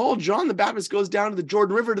and behold, John the Baptist goes down to the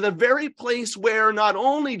Jordan River, to the very place where not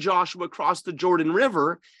only Joshua crossed the Jordan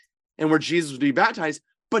River and where Jesus would be baptized,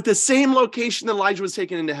 but the same location that Elijah was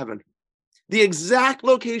taken into heaven. The exact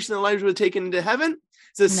location that Elijah was taken into heaven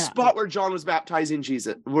is the spot where John was baptizing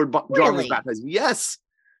Jesus, where John was baptizing. Yes.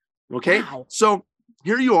 Okay. Wow. So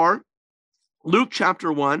here you are, Luke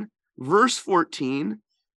chapter 1, verse 14.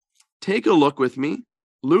 Take a look with me.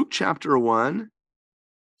 Luke chapter 1.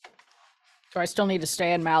 So I still need to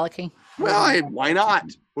stay in Malachi? Well, why not?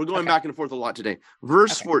 We're going back and forth a lot today.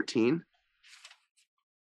 Verse 14.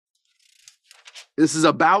 This is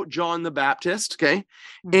about John the Baptist, okay?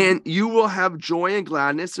 And you will have joy and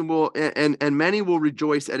gladness, and many will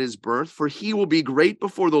rejoice at his birth, for he will be great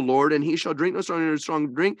before the Lord, and he shall drink no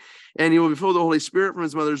strong drink, and he will be filled with the Holy Spirit from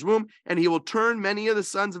his mother's womb, and he will turn many of the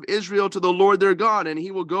sons of Israel to the Lord their God, and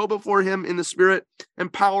he will go before him in the spirit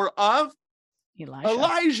and power of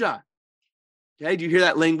Elijah. Okay, do you hear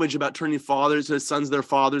that language about turning fathers to sons their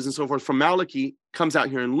fathers and so forth from Malachi? Comes out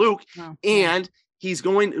here in Luke, and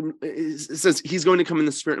it says he's going to come in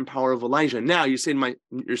the spirit and power of Elijah. Now you say to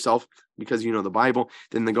yourself, because you know the Bible,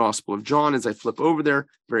 then the Gospel of John, as I flip over there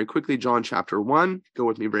very quickly, John chapter 1, go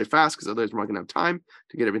with me very fast, because otherwise we're not going to have time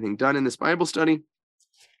to get everything done in this Bible study.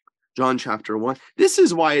 John chapter 1. This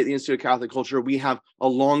is why at the Institute of Catholic Culture, we have a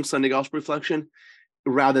long Sunday Gospel reflection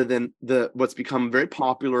rather than what's become very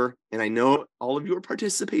popular, and I know all of you are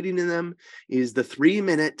participating in them, is the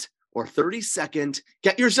 3-minute or 30-second,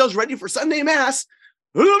 get yourselves ready for Sunday Mass,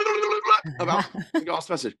 about the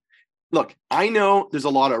gospel message. Look, I know there's a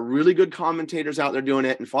lot of really good commentators out there doing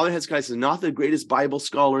it, and Father Hezekiah is not the greatest Bible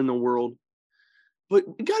scholar in the world, but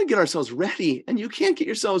we got to get ourselves ready, and you can't get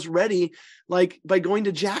yourselves ready like by going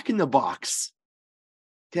to Jack in the Box,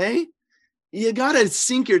 okay? You got to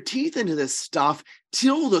sink your teeth into this stuff,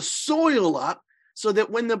 till the soil up, so that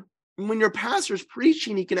when your pastor's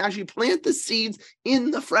preaching, he can actually plant the seeds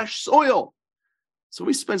in the fresh soil. So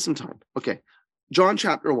we spend some time. Okay. John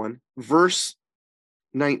chapter 1, verse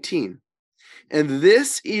 19. And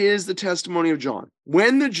this is the testimony of John.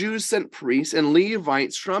 When the Jews sent priests and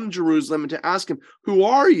Levites from Jerusalem to ask him, who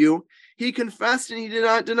are you? He confessed, and he did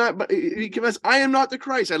not deny, but he confessed, I am not the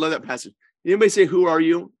Christ. I love that passage. Anybody say, who are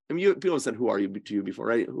you? I mean, people have said, who are you to you before,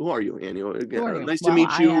 right? Who are you, Annie? Nice to meet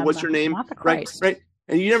you. What's your name? Right.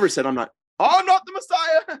 And you never said, I'm not the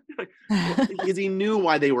Messiah. Because he knew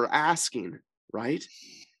why they were asking, right?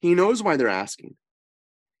 He knows why they're asking.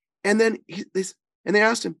 And then they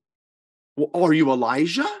asked him, well, are you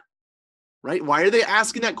Elijah? Right? Why are they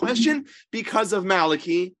asking that question? Because of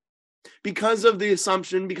Malachi, because of the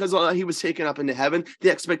assumption, because he was taken up into heaven,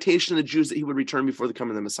 the expectation of the Jews that he would return before the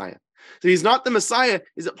coming of the Messiah. So he's not the Messiah.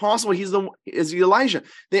 Is it possible is he Elijah?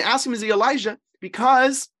 They ask him, is he Elijah?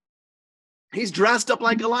 Because he's dressed up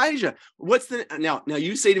like Elijah. Now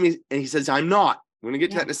you say to me, and he says, I'm not. I'm going to get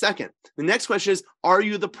to that in a second. The next question is, are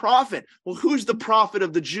you the prophet? Well, who's the prophet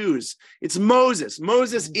of the Jews? It's Moses.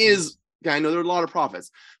 Moses is, I know there are a lot of prophets,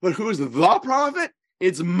 but who's the prophet?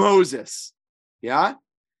 It's Moses. Yeah?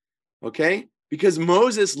 Okay? Because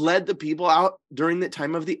Moses led the people out during the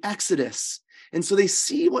time of the Exodus. And so they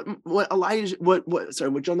see what John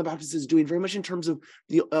the Baptist is doing very much in terms of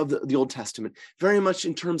the Old Testament, very much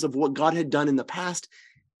in terms of what God had done in the past,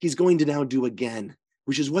 he's going to now do again.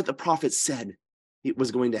 which is what the prophet said it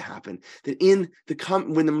was going to happen. That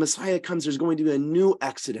when the Messiah comes, there's going to be a new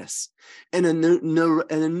Exodus and a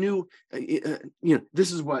new,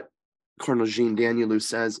 this is what Cardinal Jean Danielou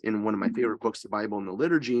says in one of my favorite books, the Bible and the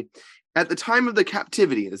Liturgy. At the time of the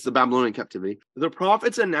captivity, it's the Babylonian captivity, the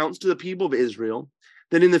prophets announced to the people of Israel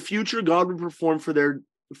that in the future God would perform for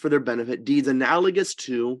their benefit deeds analogous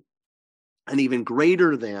to and even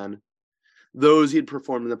greater than those he had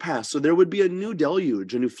performed in the past. So there would be a new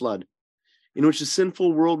deluge, a new flood, in which the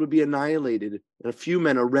sinful world would be annihilated and a few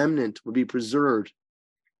men, a remnant, would be preserved.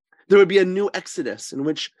 There would be a new Exodus in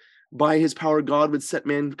which by his power God would set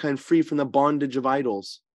mankind free from the bondage of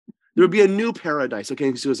idols. There would be a new paradise.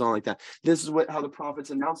 Okay, so it's all like that. This is how the prophets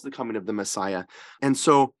announced the coming of the Messiah. And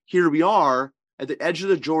so here we are at the edge of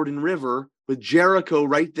the Jordan River with Jericho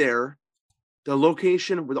right there, the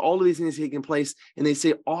location with all of these things taking place. And they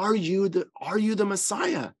say, are you the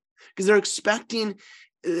Messiah? Because they're expecting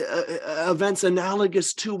events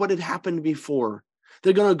analogous to what had happened before.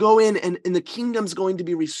 They're going to go in and the kingdom's going to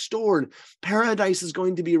be restored. Paradise is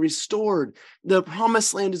going to be restored. The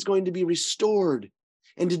promised land is going to be restored.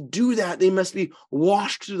 And to do that, they must be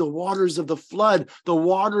washed through the waters of the flood, the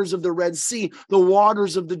waters of the Red Sea, the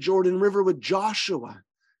waters of the Jordan River with Joshua.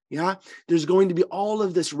 Yeah, there's going to be all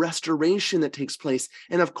of this restoration that takes place.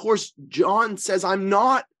 And of course, John says, I'm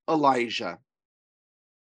not Elijah.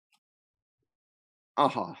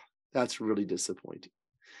 Aha, that's really disappointing.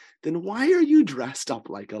 Then why are you dressed up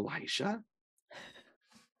like Elijah?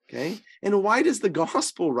 Okay, and why does the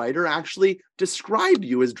gospel writer actually describe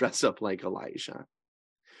you as dressed up like Elijah?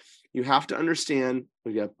 You have to understand,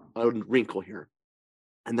 we have a wrinkle here.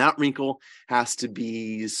 And that wrinkle has to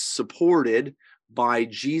be supported by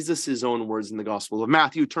Jesus's own words in the Gospel of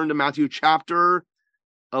Matthew. Turn to Matthew chapter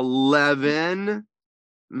 11.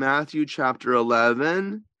 Matthew chapter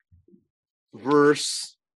 11,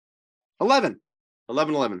 verse 11.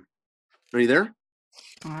 11. Are you there?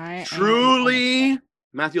 Truly,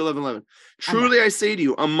 Matthew 11. Truly I say to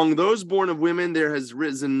you, among those born of women, there has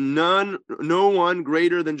risen no one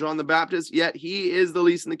greater than John the Baptist, yet he is the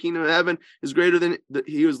least in the kingdom of heaven,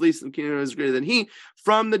 he was least in the kingdom is greater than he.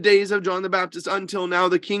 From the days of John the Baptist until now,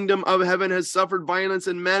 the kingdom of heaven has suffered violence,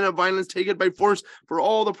 and men of violence take it by force, for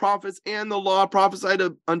all the prophets and the law prophesied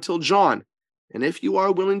until John. And if you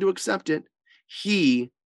are willing to accept it,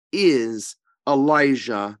 he is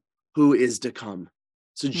Elijah who is to come.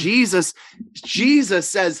 So Jesus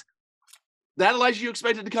says, that Elijah you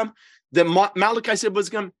expected to come, that Malachi said was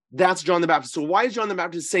to come, that's John the Baptist. So why does John the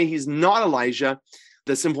Baptist say he's not Elijah?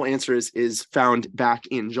 The simple answer is found back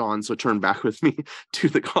in John. So turn back with me to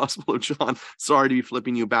the Gospel of John. Sorry to be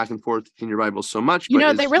flipping you back and forth in your Bible so much.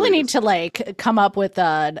 But they really need to come up with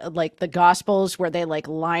the Gospels where they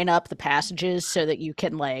line up the passages so that you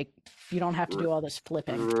can you don't have to do all this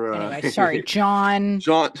flipping. Right. Anyway, sorry, John.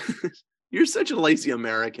 You're such a lazy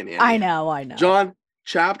American, Annie. I know. John,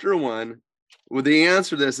 chapter 1, well, the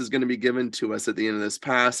answer to this is going to be given to us at the end of this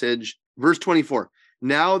passage. Verse 24,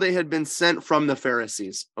 now they had been sent from the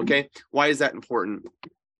Pharisees. Okay, why is that important?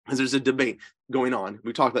 Because there's a debate going on.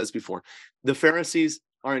 We talked about this before. The Pharisees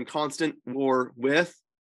are in constant war with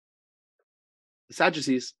the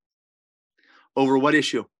Sadducees over what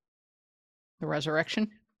issue? The resurrection.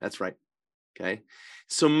 That's right. Okay,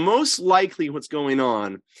 so most likely what's going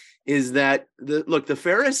on is that the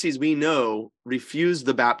Pharisees, we know, refused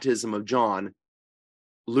the baptism of John.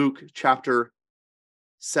 Luke chapter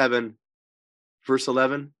 7, verse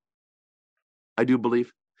 11. I do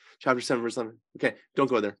believe. Chapter 7, verse 11. Okay, don't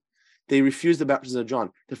go there. They refused the baptism of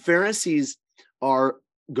John. The Pharisees are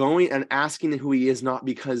going and asking who he is, not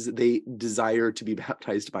because they desire to be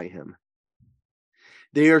baptized by him.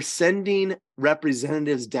 They are sending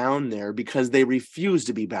representatives down there because they refuse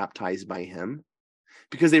to be baptized by him,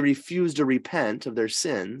 because they refuse to repent of their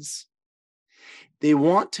sins. They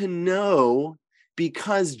want to know,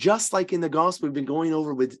 because just like in the gospel we've been going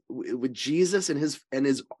over with Jesus and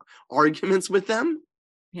his arguments with them,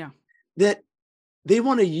 that they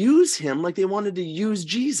want to use him like they wanted to use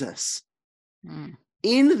Jesus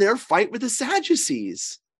in their fight with the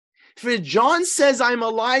Sadducees. If John says, I'm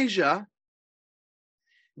Elijah,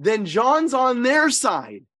 then John's on their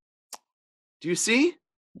side. Do you see?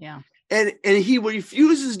 Yeah. And he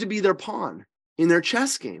refuses to be their pawn in their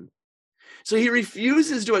chess game. So he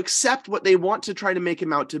refuses to accept what they want to try to make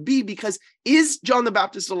him out to be, because is John the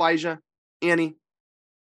Baptist Elijah, Annie?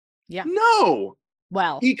 Yeah. No.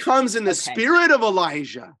 Well, he comes in the spirit of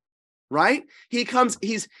Elijah, right? He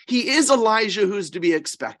is Elijah who's to be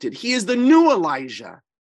expected. He is the new Elijah.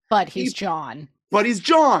 But he's John. But he's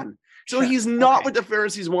John. So Sure. he's not what the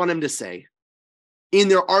Pharisees want him to say in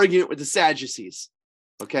their argument with the Sadducees.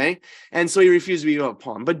 Okay. And so he refused to be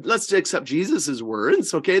upon. But let's accept Jesus's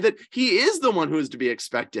words, okay, that he is the one who is to be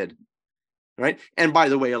expected. Right. And by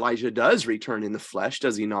the way, Elijah does return in the flesh,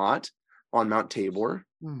 does he not? On Mount Tabor.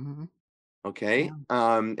 Mhm. Okay.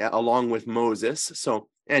 Along with Moses. So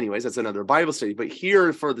anyways, that's another Bible study. But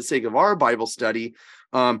here, for the sake of our Bible study,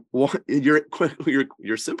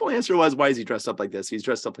 your simple answer was, why is he dressed up like this? He's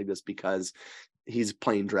dressed up like this because he's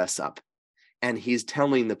playing dress up. And he's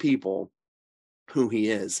telling the people who he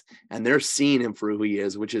is, and they're seeing him for who he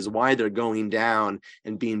is, which is why they're going down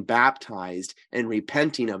and being baptized and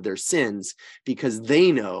repenting of their sins, because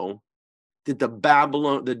they know that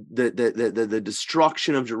the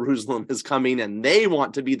destruction of Jerusalem is coming, and they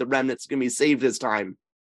want to be the remnant that's going to be saved this time.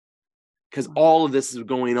 Because all of this is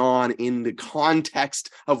going on in the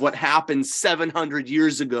context of what happened 700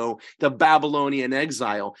 years ago, the Babylonian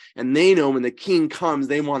exile. And they know when the king comes,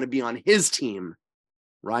 they want to be on his team,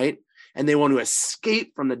 right? And they want to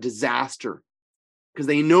escape from the disaster because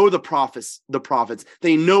they know the prophets.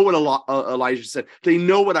 They know what Elijah said. They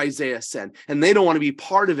know what Isaiah said, and they don't want to be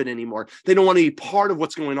part of it anymore. They don't want to be part of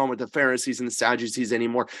what's going on with the Pharisees and the Sadducees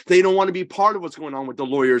anymore. They don't want to be part of what's going on with the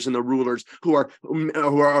lawyers and the rulers who are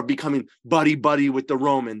becoming buddy with the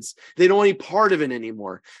Romans. They don't want to be part of it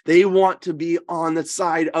anymore. They want to be on the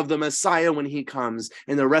side of the Messiah when he comes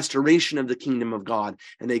and the restoration of the kingdom of God.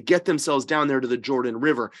 And they get themselves down there to the Jordan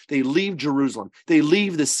River. They leave Jerusalem. They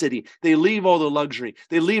leave the city. They leave all the luxury.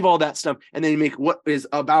 They leave all that stuff, and they make what is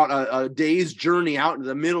about a day's journey out into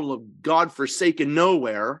the middle of God-forsaken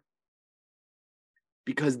nowhere,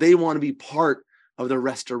 because they want to be part of the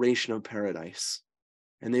restoration of paradise.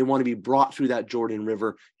 And they want to be brought through that Jordan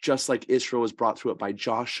River, just like Israel was brought through it by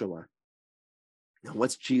Joshua. Now,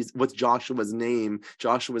 what's Joshua's name?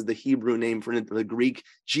 Joshua is the Hebrew name for the Greek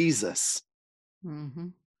Jesus. Mm-hmm.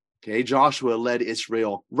 Okay, Joshua led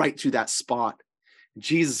Israel right to that spot.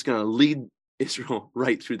 Jesus is going to lead Israel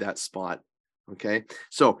right through that spot. Okay,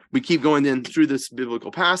 so we keep going in through this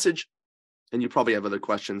biblical passage, and you probably have other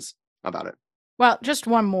questions about it. Well, just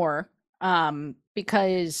one more,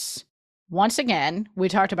 because once again, we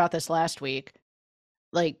talked about this last week.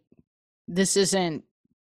 Like, this isn't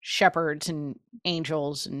shepherds and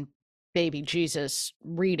angels and baby Jesus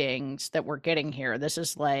readings that we're getting here. This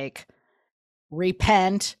is like,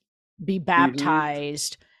 repent, be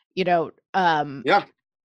baptized. Yeah.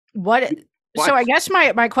 What? Why? So I guess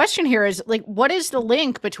my question here is, like, what is the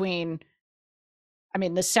link between, I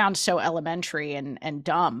mean, this sounds so elementary and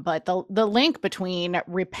dumb, but the link between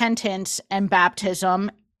repentance and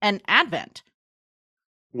baptism and Advent?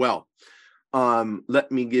 Well,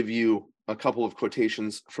 let me give you a couple of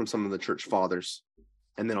quotations from some of the church fathers,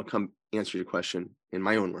 and then I'll come answer your question in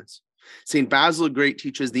my own words. St. Basil the Great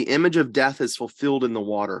teaches the image of death is fulfilled in the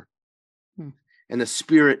water, and the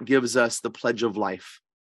Spirit gives us the pledge of life.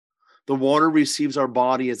 The water receives our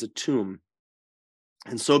body as a tomb,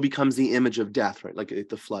 and so becomes the image of death, right? Like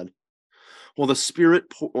the flood. Well, the Spirit,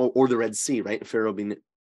 or the Red Sea, right? Pharaoh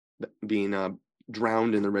being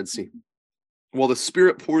drowned in the Red Sea. Well, the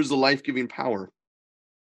Spirit pours the life-giving power,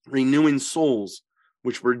 renewing souls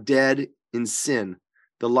which were dead in sin,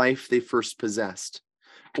 the life they first possessed.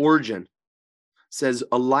 Origen says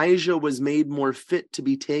Elijah was made more fit to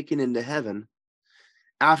be taken into heaven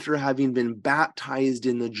after having been baptized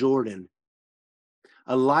in the Jordan.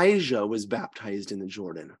 Elijah was baptized in the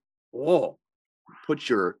Jordan. Whoa, put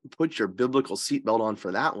your biblical seatbelt on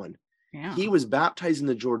for that one. Yeah. He was baptized in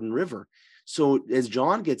the Jordan River. So as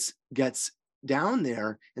John gets down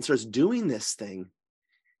there and starts doing this thing,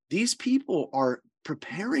 these people are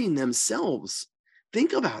preparing themselves,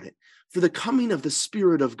 think about it, for the coming of the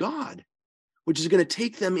Spirit of God, which is going to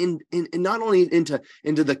take them in not only into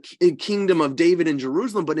the kingdom of David in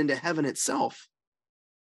Jerusalem, but into heaven itself.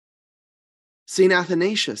 St.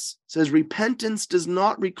 Athanasius says, repentance does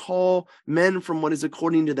not recall men from what is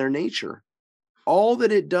according to their nature. All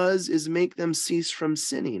that it does is make them cease from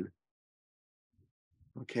sinning.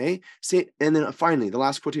 Okay, and then finally, the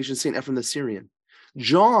last quotation, St. Ephraim the Syrian.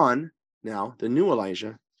 John, now the new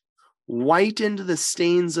Elijah, whitened the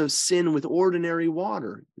stains of sin with ordinary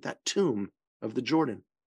water, that tomb of the Jordan,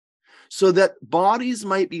 so that bodies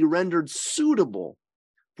might be rendered suitable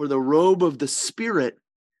for the robe of the Spirit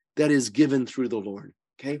that is given through the Lord.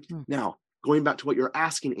 Okay, now going back to what you're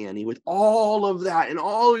asking, Annie, with all of that and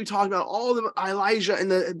all we talked about, all of Elijah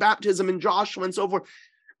and the baptism and Joshua and so forth,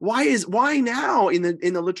 why now in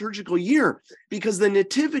the liturgical year? Because the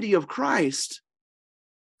nativity of Christ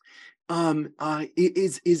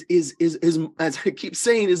is as I keep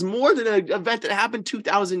saying, is more than an event that happened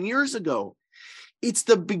 2,000 years ago. It's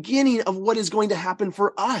the beginning of what is going to happen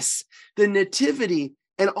for us. The nativity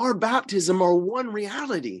And our baptism are one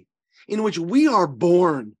reality in which we are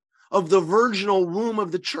born of the virginal womb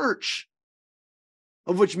of the church,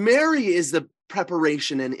 of which Mary is the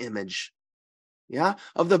preparation and image,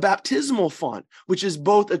 of the baptismal font, which is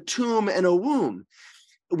both a tomb and a womb.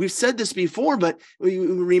 We've said this before, but we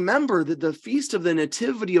remember that the feast of the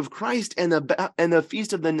Nativity of Christ and the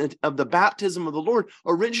feast of the baptism of the Lord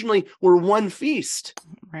originally were one feast.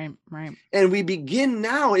 Right. And we begin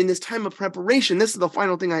now in this time of preparation. This is the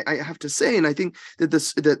final thing I have to say, and I think that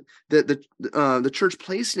the church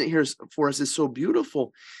placing it here for us is so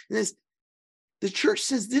beautiful. And the church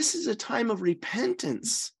says this is a time of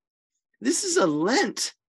repentance. This is a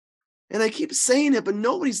Lent, and I keep saying it, but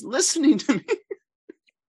nobody's listening to me.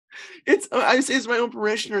 I say it's my own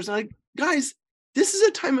parishioners. I'm like, guys, this is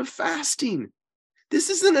a time of fasting. This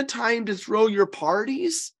isn't a time to throw your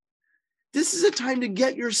parties. This is a time to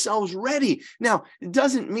get yourselves ready. Now, it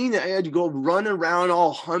doesn't mean that I had to go run around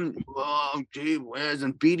all gee whiz,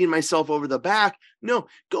 and beating myself over the back. No,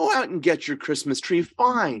 go out and get your Christmas tree,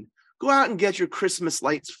 fine. Go out and get your Christmas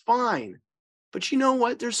lights, fine. But you know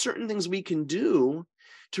what? There's certain things we can do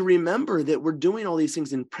to remember that we're doing all these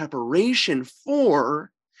things in preparation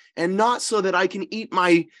for, and not so that I can eat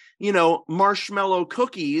my, marshmallow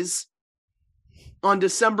cookies on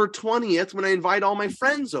December 20th when I invite all my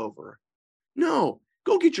friends over. No,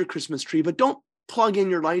 go get your Christmas tree, but don't plug in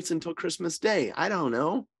your lights until Christmas Day. I don't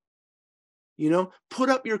know. Put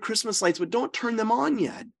up your Christmas lights, but don't turn them on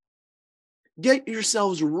yet. Get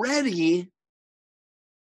yourselves ready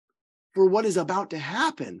for what is about to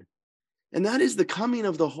happen. And that is the coming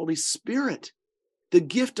of the Holy Spirit, the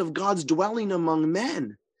gift of God's dwelling among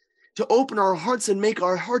men, to open our hearts and make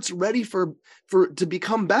our hearts ready to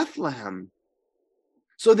become Bethlehem.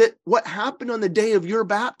 So that what happened on the day of your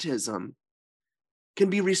baptism can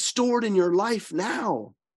be restored in your life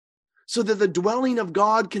now, so that the dwelling of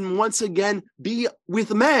God can once again be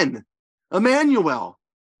with men. Emmanuel,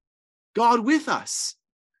 God with us,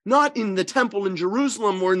 not in the temple in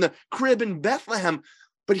Jerusalem or in the crib in Bethlehem,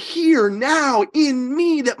 but here now in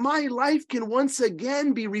me, that my life can once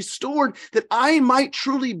again be restored, that I might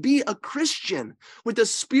truly be a Christian with the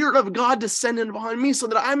Spirit of God descending upon me, so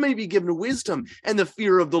that I may be given wisdom and the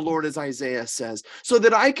fear of the Lord, as Isaiah says, so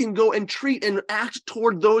that I can go and treat and act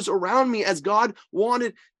toward those around me as God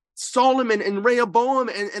wanted Solomon and Rehoboam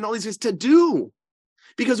and all these guys to do.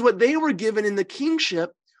 Because what they were given in the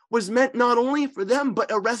kingship was meant not only for them,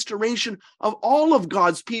 but a restoration of all of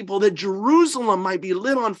God's people, that Jerusalem might be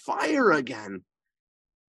lit on fire again,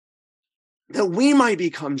 that we might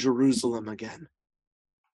become Jerusalem again,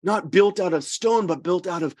 not built out of stone, but built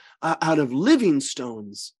out of living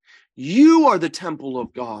stones. You are the temple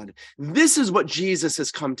of God. This is what Jesus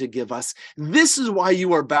has come to give us. This is why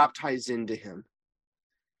you are baptized into him.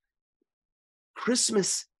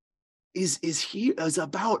 Christmas is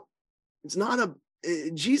about, it's not a,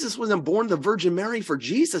 Jesus wasn't born of the Virgin Mary for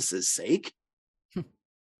Jesus's sake.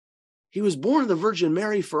 He was born of the Virgin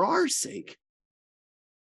Mary for our sake.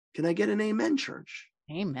 Can I get an amen, church?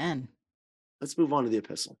 Amen. Let's move on to the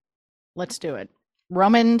epistle. Let's do it.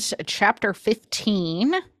 Romans chapter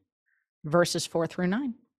 15, verses 4 through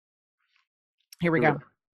 9. Here we go.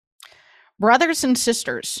 Brothers and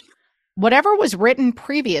sisters, whatever was written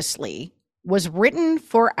previously was written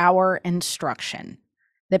for our instruction,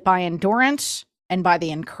 that by endurance and by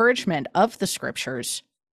the encouragement of the scriptures,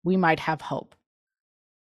 we might have hope.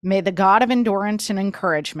 May the God of endurance and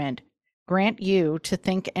encouragement grant you to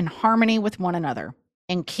think in harmony with one another,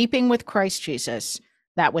 in keeping with Christ Jesus,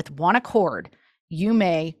 that with one accord you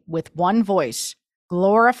may, with one voice,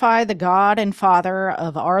 glorify the God and Father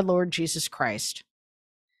of our Lord Jesus Christ.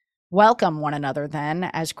 Welcome one another then,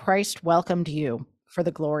 as Christ welcomed you, for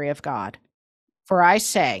the glory of God. For I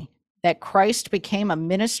say that Christ became a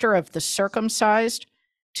minister of the circumcised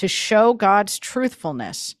to show God's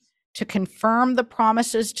truthfulness, to confirm the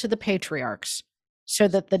promises to the patriarchs, so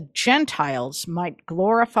that the Gentiles might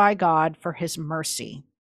glorify God for his mercy.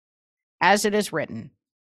 As it is written,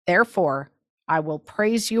 therefore I will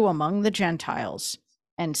praise you among the Gentiles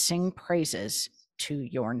and sing praises to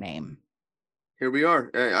your name. Here we are.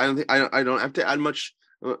 I don't have to add much.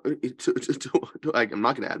 I'm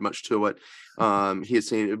not going to add much to what he is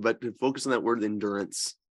saying, but to focus on that word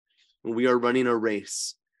endurance. We are running a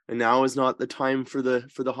race, and now is not the time for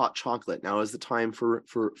the hot chocolate. Now is the time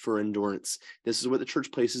for endurance. This is what the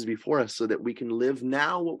church places before us, so that we can live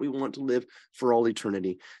now what we want to live for all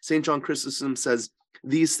eternity. St. John Chrysostom says,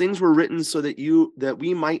 "These things were written so that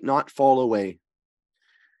we might not fall away.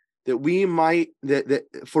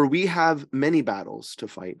 For we have many battles to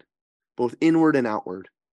fight, both inward and outward.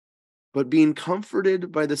 But being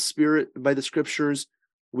comforted by the Spirit, by the scriptures,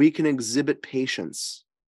 we can exhibit patience,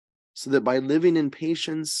 so that by living in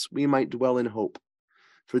patience, we might dwell in hope.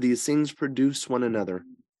 For these things produce one another.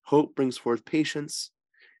 Hope brings forth patience,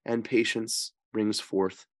 and patience brings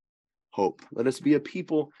forth hope. Let us be a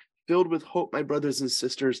people filled with hope, my brothers and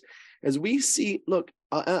sisters, as we see, look,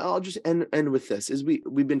 I'll just end with this. As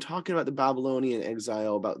we've been talking about the Babylonian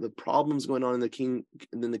exile, about the problems going on in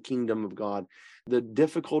the kingdom of God, the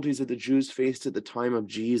difficulties that the Jews faced at the time of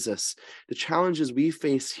Jesus, the challenges we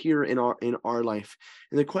face here in our life.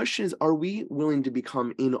 And the question is, are we willing to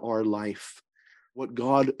become in our life what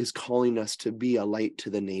God is calling us to be, a light to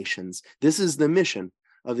the nations? This is the mission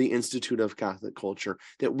of the Institute of Catholic Culture,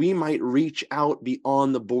 that we might reach out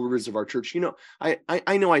beyond the borders of our church. You know, I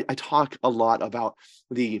know I talk a lot about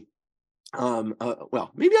the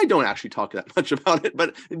well, maybe I don't actually talk that much about it,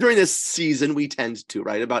 but during this season we tend to,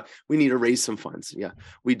 right? About we need to raise some funds. Yeah,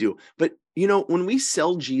 we do. But you know, when we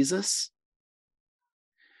sell Jesus,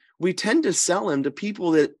 we tend to sell him to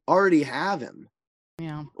people that already have him.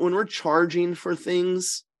 Yeah. When we're charging for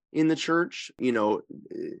things in the church, you know,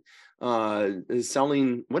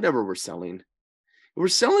 selling whatever we're selling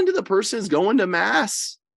to the person who's going to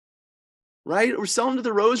mass, right? We're selling to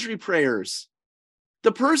the rosary prayers,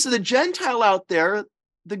 the person, the Gentile out there,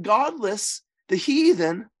 the godless, the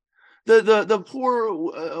heathen, the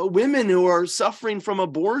poor women who are suffering from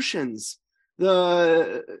abortions,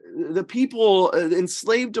 the people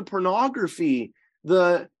enslaved to pornography.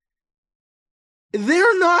 They're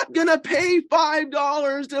not gonna pay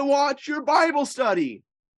 $5 to watch your Bible study.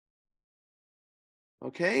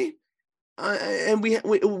 Okay, and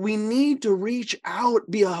we need to reach out,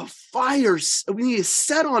 be a fire. We need to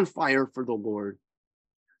set on fire for the Lord,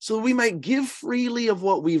 so we might give freely of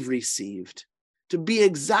what we've received, to be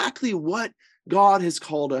exactly what God has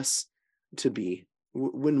called us to be.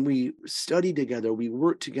 When we study together, we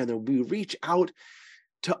work together, we reach out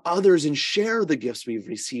to others and share the gifts we've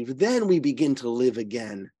received, then we begin to live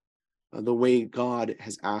again the way God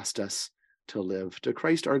has asked us to live. To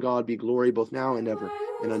Christ our God be glory both now and ever,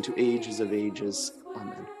 and unto ages of ages.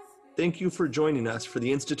 Amen. Thank you for joining us for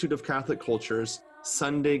the Institute of Catholic Culture's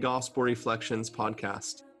Sunday Gospel Reflections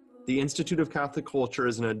podcast. The Institute of Catholic Culture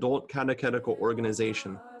is an adult catechetical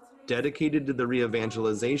organization dedicated to the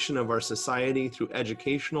re-evangelization of our society through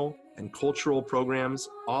educational and cultural programs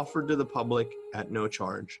offered to the public at no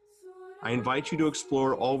charge. I invite you to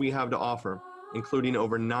explore all we have to offer, including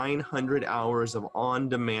over 900 hours of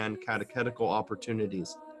on-demand catechetical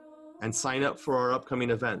opportunities, and sign up for our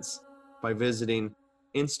upcoming events by visiting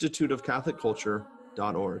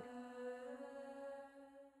instituteofcatholicculture.org.